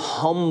very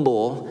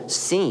humble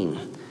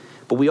scene.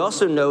 But we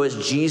also know as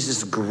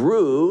Jesus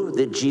grew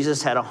that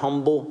Jesus had a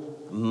humble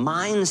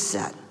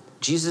mindset.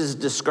 Jesus is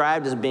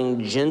described as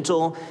being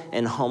gentle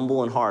and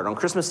humble in heart. On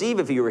Christmas Eve,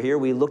 if you were here,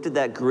 we looked at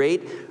that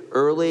great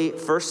early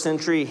first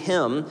century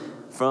hymn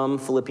from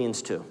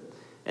Philippians 2.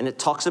 And it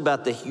talks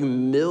about the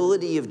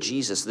humility of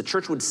Jesus. The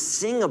church would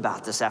sing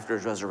about this after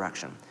his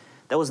resurrection.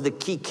 That was the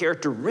key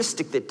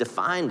characteristic that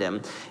defined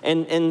him.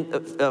 And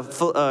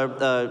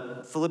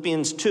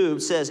Philippians 2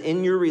 says,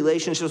 in your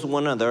relationships with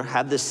one another,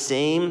 have the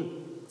same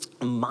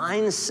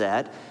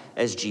mindset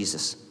as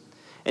Jesus.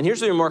 And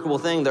here's the remarkable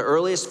thing. The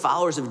earliest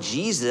followers of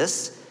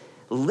Jesus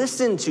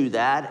listened to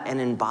that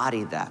and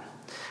embodied that.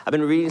 I've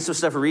been reading some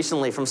stuff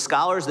recently from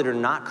scholars that are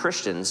not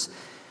Christians,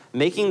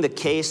 making the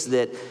case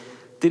that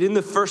in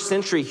the first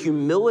century,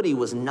 humility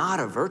was not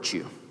a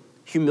virtue.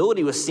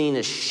 Humility was seen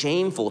as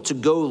shameful. To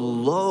go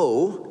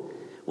low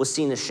was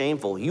seen as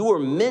shameful. You were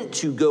meant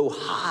to go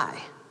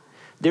high.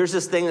 There's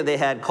this thing that they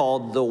had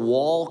called the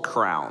wall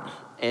crown.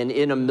 And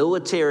in a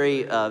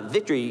military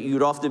victory,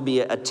 you'd often be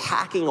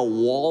attacking a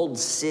walled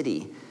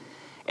city.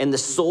 And the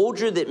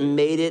soldier that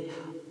made it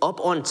up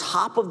on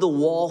top of the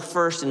wall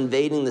first,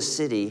 invading the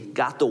city,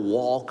 got the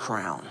wall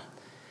crown.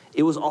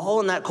 It was all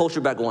in that culture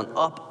about going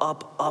up,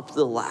 up, up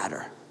the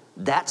ladder.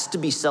 That's to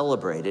be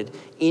celebrated.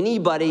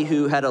 Anybody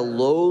who had a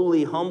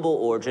lowly, humble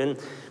origin,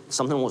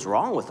 something was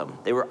wrong with them.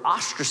 They were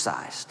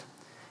ostracized.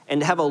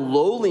 And to have a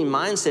lowly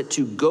mindset,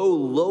 to go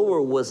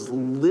lower, was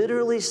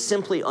literally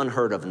simply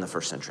unheard of in the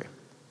first century.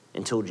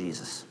 Until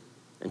Jesus,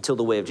 until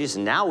the way of Jesus.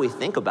 Now we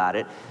think about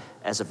it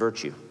as a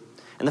virtue.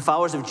 And the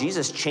followers of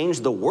Jesus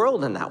changed the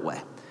world in that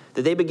way.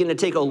 That they begin to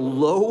take a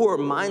lower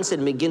mindset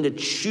and begin to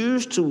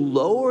choose to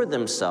lower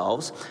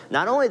themselves.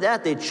 Not only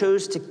that, they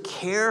chose to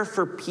care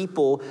for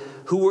people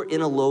who were in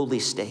a lowly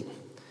state.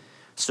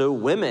 So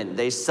women,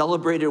 they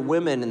celebrated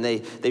women and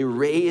they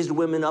raised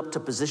women up to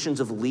positions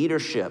of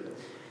leadership.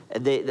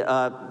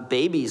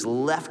 Babies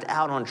left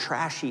out on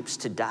trash heaps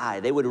to die.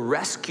 They would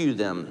rescue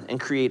them and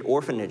create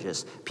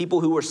orphanages. People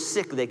who were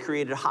sick, they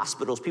created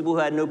hospitals. People who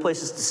had no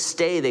places to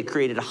stay, they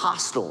created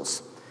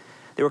hostels.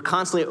 They were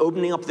constantly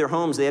opening up their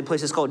homes. They had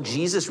places called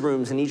Jesus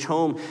rooms in each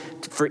home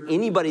for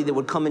anybody that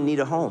would come and need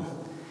a home.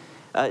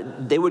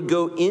 They would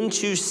go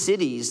into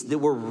cities that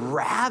were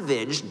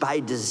ravaged by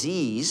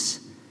disease,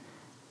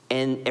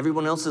 and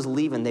everyone else is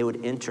leaving. They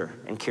would enter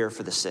and care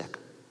for the sick.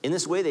 In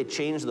this way, they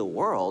changed the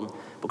world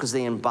because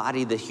they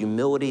embodied the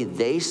humility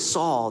they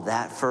saw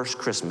that first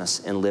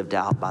Christmas and lived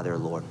out by their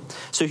Lord.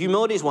 So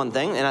humility is one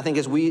thing, and I think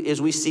as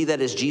we see that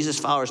as Jesus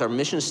followers, our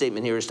mission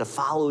statement here is to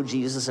follow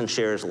Jesus and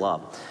share his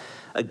love.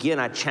 Again,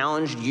 I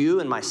challenged you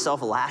and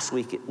myself last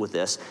week with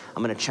this.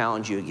 I'm going to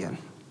challenge you again.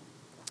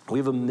 We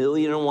have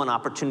 1,000,001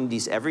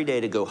 opportunities every day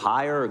to go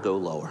higher or go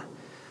lower.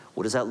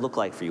 What does that look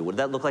like for you? What did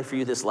that look like for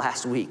you this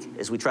last week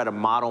as we try to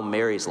model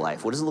Mary's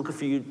life? What does it look like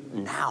for you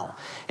now?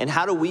 And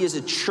how do we as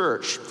a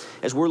church,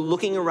 as we're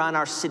looking around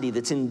our city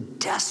that's in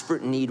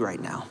desperate need right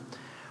now,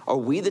 are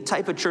we the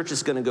type of church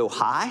that's going to go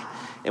high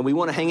and we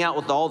want to hang out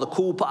with all the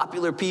cool,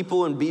 popular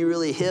people and be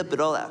really hip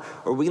and all that?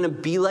 Or are we going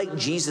to be like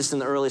Jesus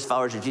and the earliest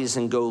followers of Jesus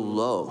and go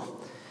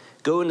low?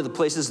 Go into the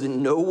places that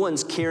no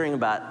one's caring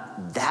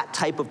about that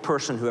type of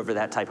person, whoever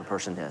that type of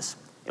person is.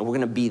 And we're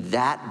going to be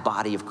that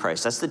body of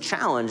Christ. That's the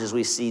challenge as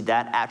we see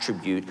that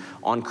attribute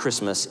on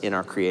Christmas in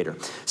our Creator.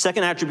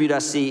 Second attribute I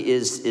see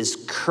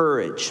is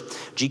courage.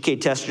 G.K.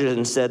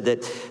 Chesterton said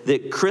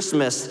that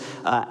Christmas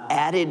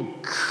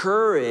added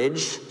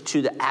courage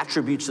to the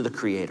attributes of the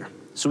Creator.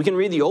 So we can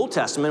read the Old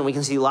Testament and we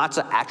can see lots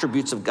of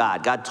attributes of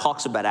God. God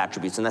talks about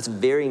attributes, and that's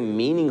very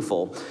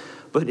meaningful.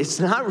 But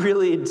it's not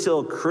really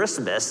until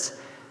Christmas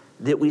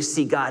that we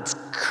see God's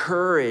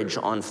courage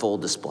on full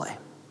display.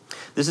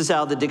 This is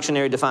how the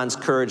dictionary defines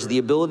courage: the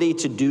ability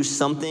to do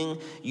something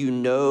you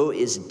know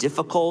is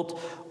difficult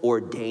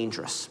or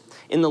dangerous.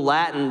 In the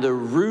Latin, the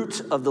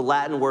root of the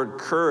Latin word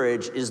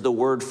courage is the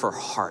word for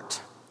heart.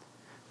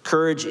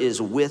 Courage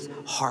is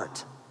with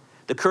heart.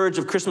 The courage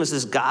of Christmas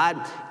is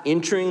God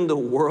entering the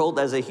world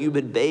as a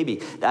human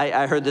baby.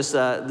 I heard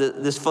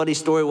this funny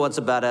story once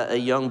about a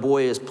young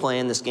boy who's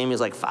playing this game. He's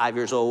like 5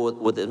 years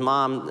old with his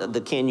mom,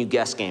 the Can You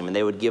Guess game. And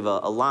they would give a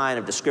line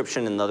of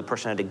description, and the other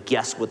person had to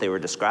guess what they were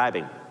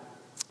describing.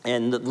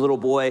 And the little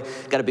boy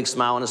got a big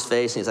smile on his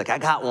face, and he's like, I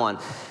got one.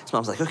 His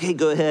mom's like, okay,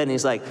 go ahead. And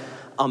he's like,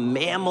 a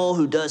mammal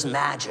who does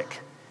magic.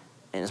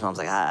 And his mom's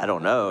like, I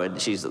don't know.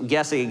 And she's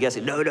guessing and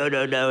guessing, no.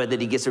 And then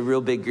he gets a real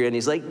big grin.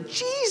 He's like,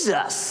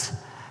 Jesus.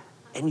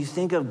 And you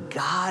think of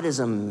God as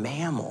a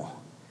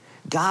mammal.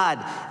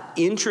 God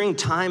entering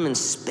time and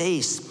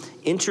space,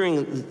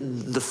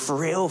 entering the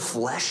frail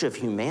flesh of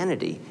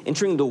humanity,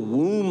 entering the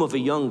womb of a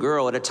young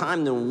girl at a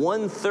time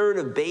when 1/3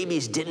 of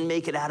babies didn't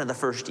make it out of the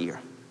first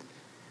year.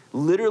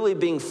 Literally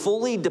being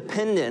fully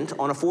dependent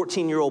on a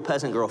 14-year-old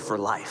peasant girl for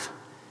life.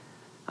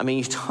 I mean,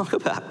 you talk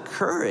about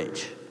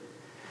courage.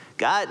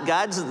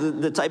 God's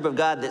the type of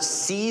God that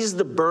sees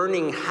the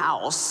burning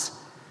house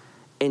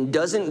and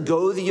doesn't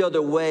go the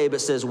other way, but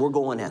says, we're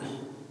going in.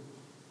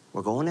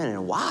 We're going in.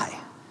 And why?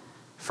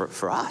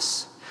 For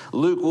us.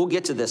 Luke, we'll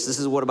get to this. This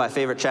is one of my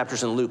favorite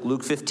chapters in Luke.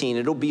 Luke 15,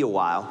 it'll be a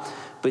while.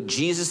 But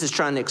Jesus is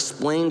trying to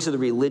explain to the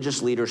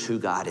religious leaders who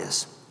God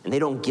is. And they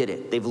don't get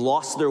it. They've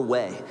lost their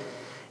way.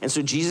 And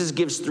so Jesus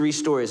gives 3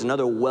 stories,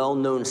 another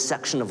well-known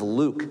section of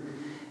Luke.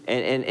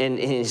 And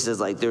he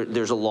says, like,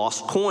 there's a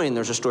lost coin,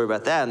 there's a story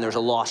about that, and there's a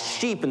lost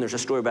sheep, and there's a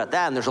story about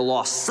that, and there's a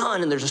lost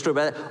son, and there's a story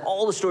about that.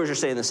 All the stories are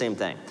saying the same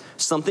thing.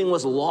 Something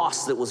was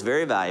lost that was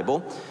very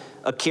valuable.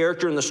 A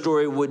character in the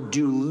story would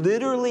do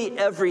literally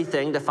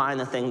everything to find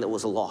the thing that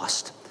was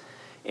lost.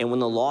 And when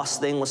the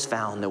lost thing was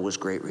found, there was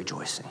great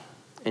rejoicing.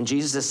 And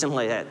Jesus is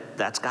simply that.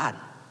 That's God.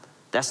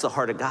 That's the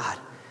heart of God.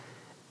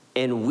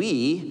 And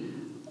we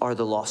are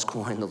the lost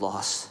coin, the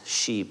lost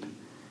sheep,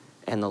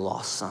 and the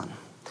lost son.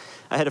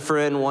 I had a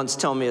friend once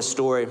tell me a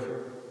story.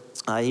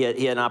 He had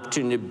an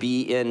opportunity to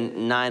be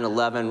in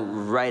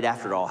 9/11 right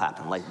after it all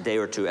happened, like a day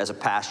or two. As a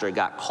pastor, I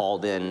got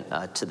called in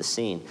to the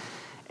scene.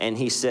 And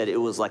he said it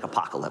was like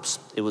apocalypse.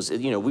 It was,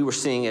 we were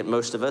seeing it,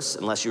 most of us,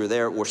 unless you were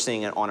there, we're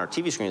seeing it on our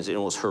TV screens, and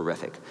it was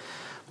horrific.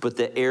 But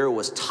the air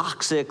was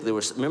toxic.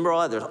 Remember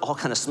all that? There was all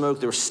kind of smoke.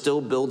 There were still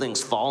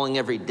buildings falling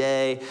every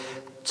day.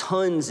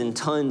 Tons and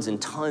tons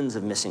and tons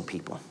of missing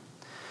people.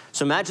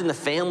 So imagine the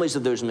families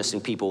of those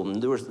missing people.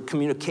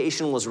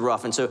 Communication was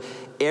rough. And so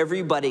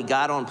everybody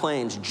got on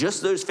planes,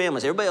 just those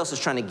families. Everybody else is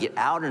trying to get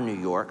out of New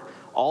York.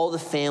 All the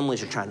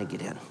families are trying to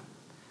get in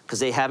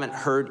because they haven't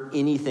heard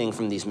anything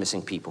from these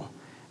missing people.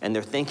 And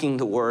they're thinking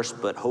the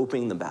worst, but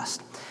hoping the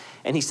best.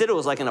 And he said it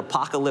was like an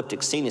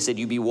apocalyptic scene. He said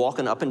you'd be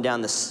walking up and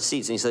down the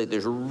seats, and he said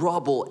there's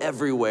rubble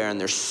everywhere, and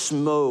there's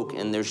smoke,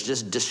 and there's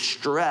just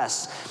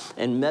distress,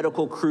 and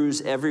medical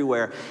crews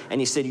everywhere. And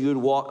he said you would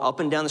walk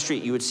up and down the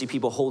street, you would see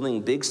people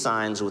holding big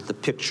signs with the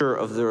picture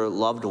of their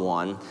loved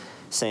one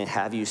saying,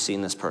 have you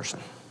seen this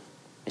person?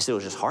 He said it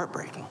was just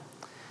heartbreaking.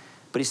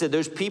 But he said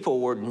those people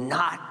were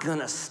not going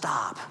to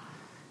stop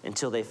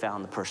until they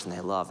found the person they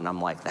love. And I'm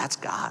like, that's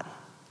God.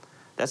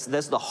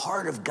 That's the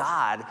heart of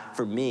God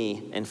for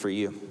me and for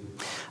you.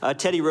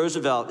 Teddy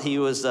Roosevelt, he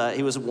was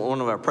one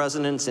of our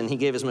presidents, and he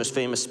gave his most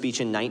famous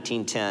speech in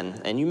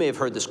 1910. And you may have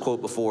heard this quote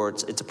before.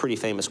 It's a pretty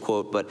famous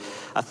quote, but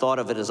I thought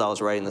of it as I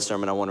was writing the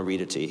sermon. I want to read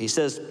it to you. He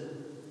says,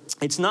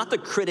 "It's not the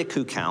critic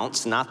who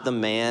counts, not the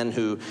man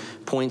who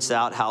points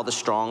out how the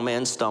strong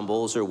man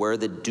stumbles or where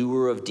the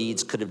doer of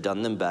deeds could have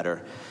done them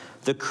better.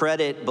 The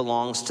credit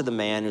belongs to the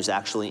man who's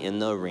actually in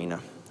the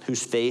arena,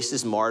 whose face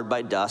is marred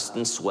by dust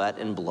and sweat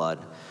and blood,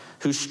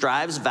 who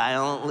strives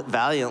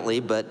valiantly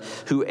but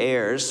who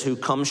errs, who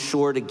comes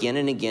short again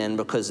and again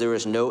because there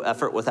is no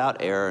effort without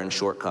error and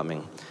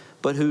shortcoming,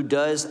 but who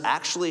does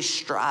actually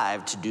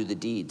strive to do the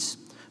deeds,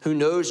 who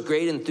knows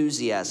great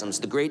enthusiasms,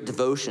 the great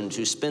devotions,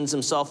 who spends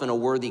himself in a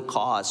worthy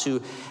cause,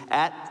 who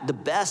at the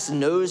best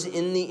knows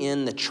in the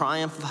end the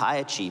triumph of high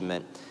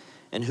achievement,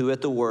 and who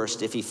at the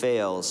worst, if he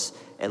fails,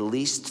 at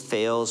least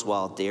fails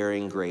while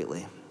daring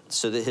greatly,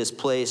 so that his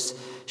place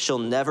shall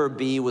never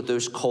be with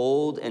those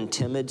cold and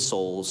timid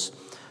souls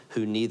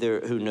who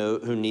neither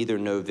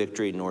know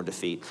victory nor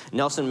defeat."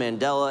 Nelson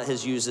Mandela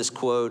has used this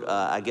quote.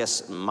 I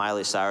guess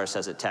Miley Cyrus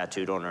has it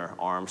tattooed on her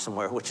arm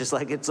somewhere, which is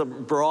like it's a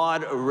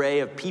broad array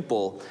of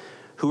people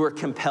who are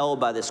compelled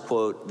by this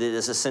quote that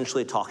is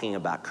essentially talking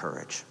about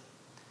courage.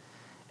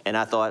 And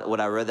I thought, when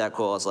I read that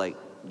quote, I was like,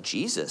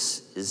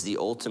 Jesus is the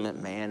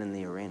ultimate man in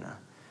the arena.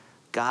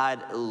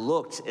 God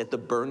looked at the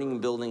burning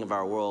building of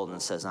our world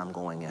and says, I'm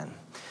going in.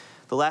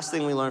 The last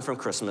thing we learn from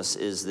Christmas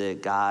is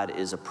that God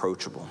is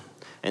approachable.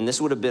 And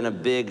this would have been a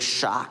big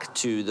shock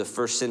to the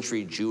first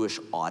century Jewish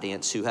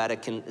audience who had a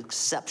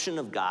conception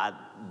of God,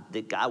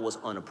 that God was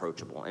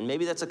unapproachable. And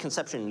maybe that's a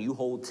conception you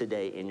hold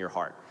today in your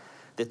heart,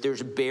 that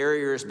there's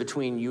barriers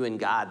between you and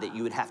God that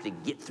you would have to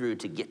get through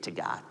to get to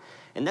God.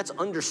 And that's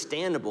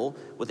understandable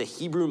with a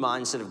Hebrew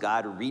mindset of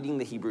God reading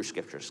the Hebrew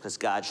scriptures, because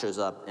God shows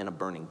up in a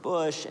burning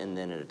bush and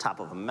then at the top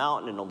of a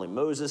mountain and only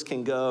Moses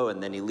can go,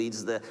 and then he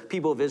leads the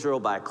people of Israel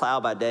by a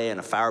cloud by day and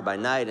a fire by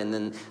night, and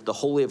then the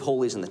Holy of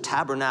Holies in the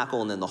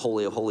tabernacle, and then the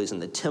Holy of Holies in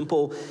the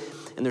temple.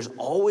 And there's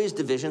always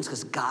divisions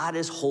because God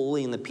is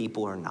holy and the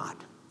people are not.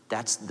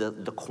 That's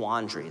the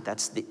quandary.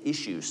 That's the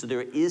issue. So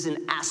there is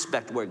an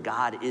aspect where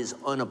God is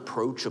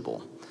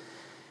unapproachable.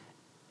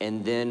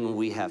 And then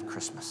we have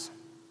Christmas.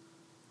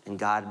 And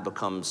God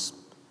becomes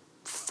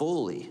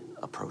fully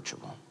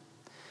approachable.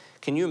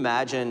 Can you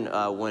imagine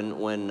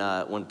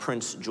when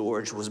Prince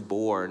George was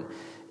born,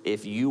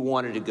 if you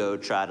wanted to go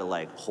try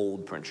to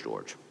hold Prince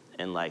George,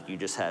 and you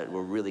just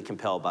were really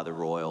compelled by the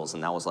royals,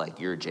 and that was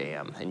your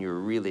jam, and you were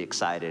really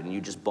excited, and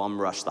you just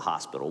bum rushed the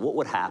hospital, what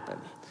would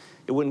happen?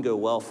 It wouldn't go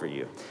well for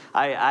you.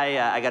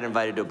 I got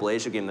invited to a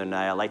Blazer game the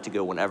night. I like to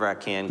go whenever I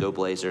can, go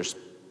Blazers.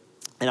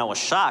 And I was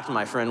shocked.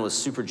 My friend was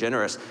super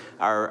generous.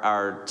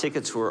 Our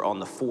tickets were on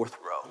the fourth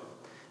row.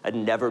 I'd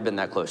never been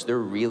that close. They're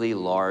really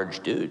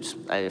large dudes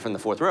from the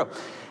fourth row.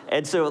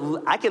 And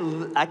so I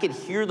could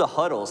hear the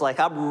huddles.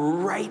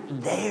 I'm right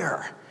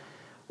there.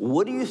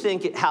 What do you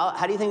think,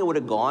 how do you think it would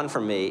have gone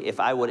for me if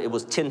it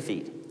was 10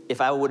 feet,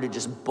 if I would have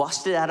just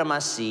busted out of my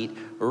seat,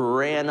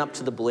 ran up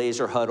to the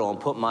Blazer huddle and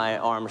put my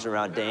arms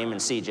around Dame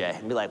and CJ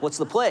and be like, what's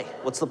the play?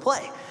 What's the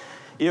play?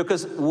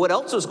 Because what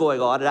else was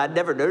going on, and I'd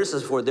never noticed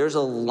this before, there's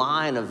a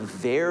line of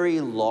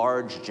very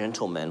large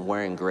gentlemen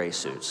wearing gray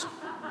suits.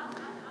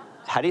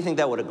 How do you think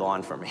that would have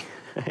gone for me?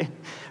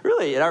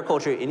 Really, in our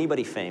culture,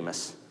 anybody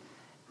famous,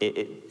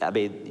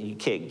 you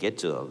can't get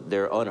to them.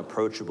 They're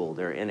unapproachable.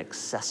 They're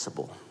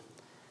inaccessible.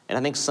 And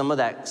I think some of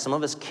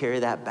us carry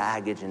that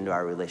baggage into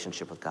our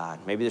relationship with God.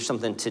 Maybe there's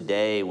something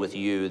today with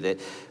you that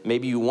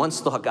maybe you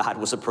once thought God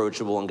was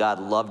approachable and God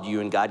loved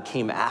you and God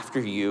came after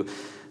you,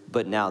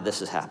 but now this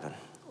has happened,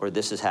 or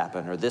this has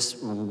happened, or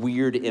this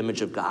weird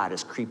image of God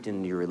has creeped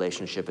into your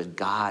relationship as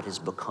God has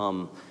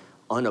become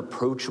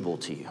unapproachable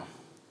to you.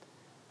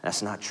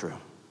 That's not true.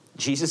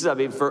 Jesus,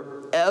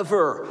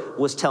 forever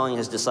was telling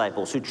his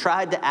disciples who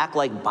tried to act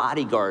like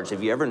bodyguards.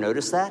 Have you ever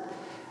noticed that?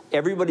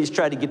 Everybody's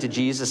tried to get to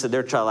Jesus, and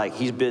they're trying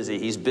he's busy.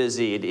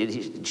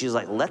 She's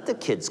like, let the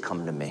kids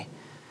come to me.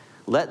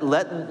 Let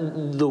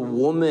the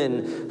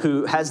woman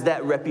who has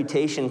that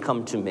reputation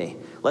come to me.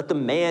 Let the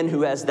man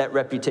who has that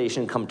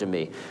reputation come to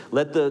me.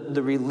 Let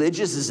the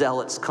religious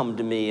zealots come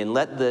to me, and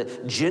let the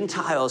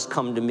Gentiles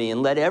come to me,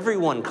 and let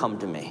everyone come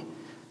to me.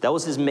 That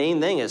was his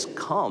main thing, is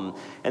come.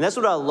 And that's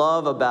what I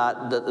love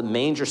about the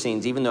manger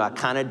scenes, even though I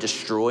kind of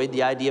destroyed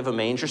the idea of a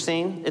manger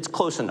scene. It's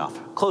close enough.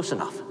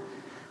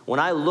 When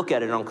I look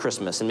at it on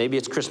Christmas, and maybe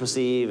it's Christmas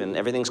Eve, and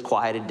everything's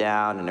quieted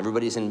down, and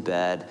everybody's in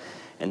bed,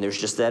 and there's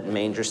just that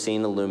manger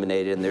scene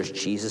illuminated, and there's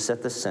Jesus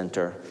at the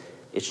center,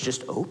 it's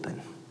just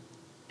open.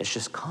 It's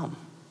just come.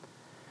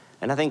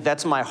 And I think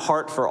that's my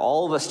heart for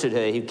all of us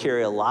today who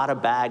carry a lot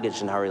of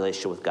baggage in our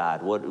relationship with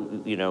God. What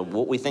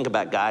we think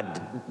about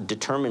God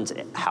determines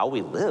how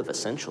we live,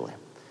 essentially.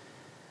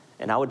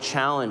 And I would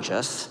challenge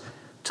us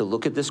to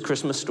look at this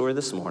Christmas story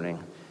this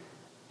morning,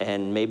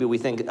 and maybe we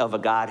think of a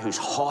God who's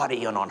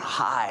haughty and on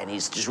high, and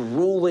he's just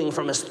ruling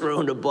from his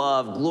throne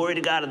above. Glory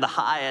to God in the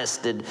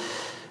highest. And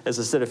as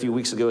I said a few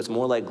weeks ago, it's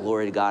more like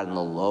glory to God in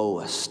the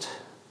lowest.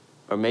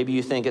 Or maybe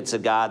you think it's a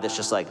God that's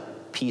just like,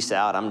 peace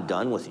out, I'm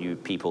done with you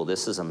people.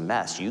 This is a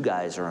mess. You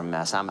guys are a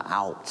mess. I'm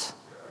out.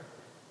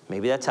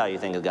 Maybe that's how you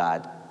think of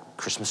God.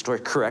 Christmas story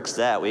corrects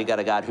that. We got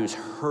a God who's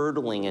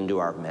hurtling into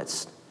our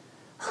midst,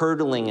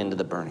 hurtling into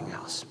the burning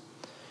house.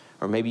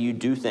 Or maybe you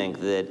do think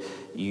that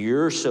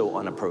you're so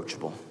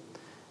unapproachable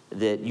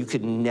that you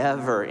could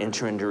never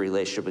enter into a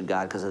relationship with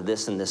God because of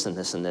this and this and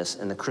this and this.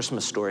 And the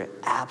Christmas story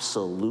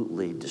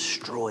absolutely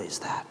destroys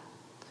that.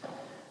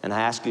 And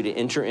I ask you to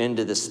enter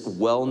into this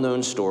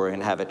well-known story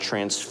and have it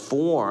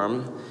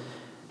transform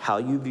how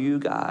you view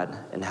God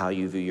and how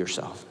you view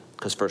yourself,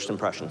 because first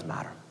impressions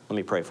matter. Let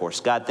me pray for us.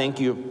 God, thank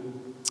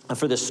you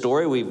for this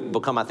story. We've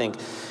become, I think,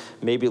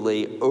 maybe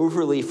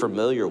overly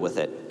familiar with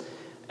it,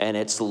 and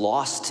it's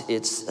lost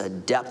its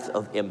depth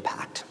of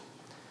impact.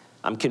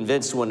 I'm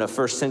convinced when a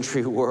first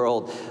century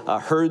world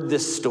heard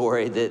this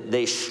story that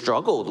they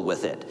struggled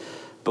with it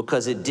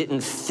because it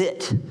didn't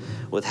fit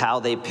with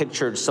how they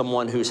pictured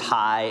someone who's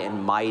high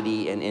and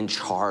mighty and in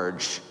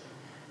charge,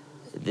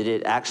 that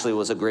it actually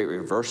was a great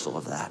reversal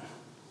of that.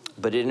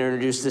 But it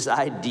introduced this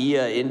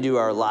idea into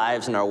our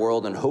lives and our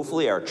world and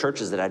hopefully our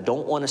churches that I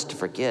don't want us to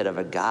forget, of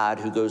a God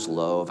who goes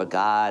low, of a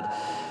God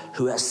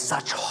who has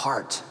such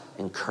heart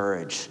and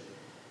courage,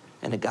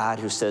 and a God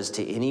who says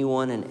to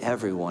anyone and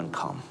everyone,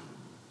 come.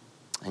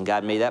 And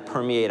God, may that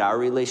permeate our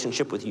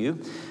relationship with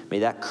you. May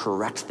that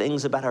correct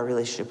things about our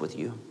relationship with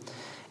you.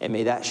 And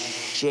may that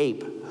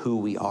shape who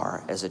we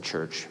are as a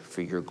church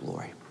for your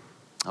glory.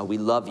 We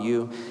love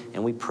you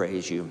and we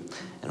praise you.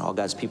 And all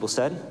God's people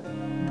said.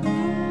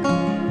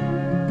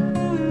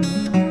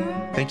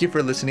 Thank you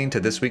for listening to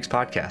this week's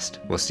podcast.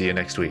 We'll see you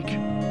next week.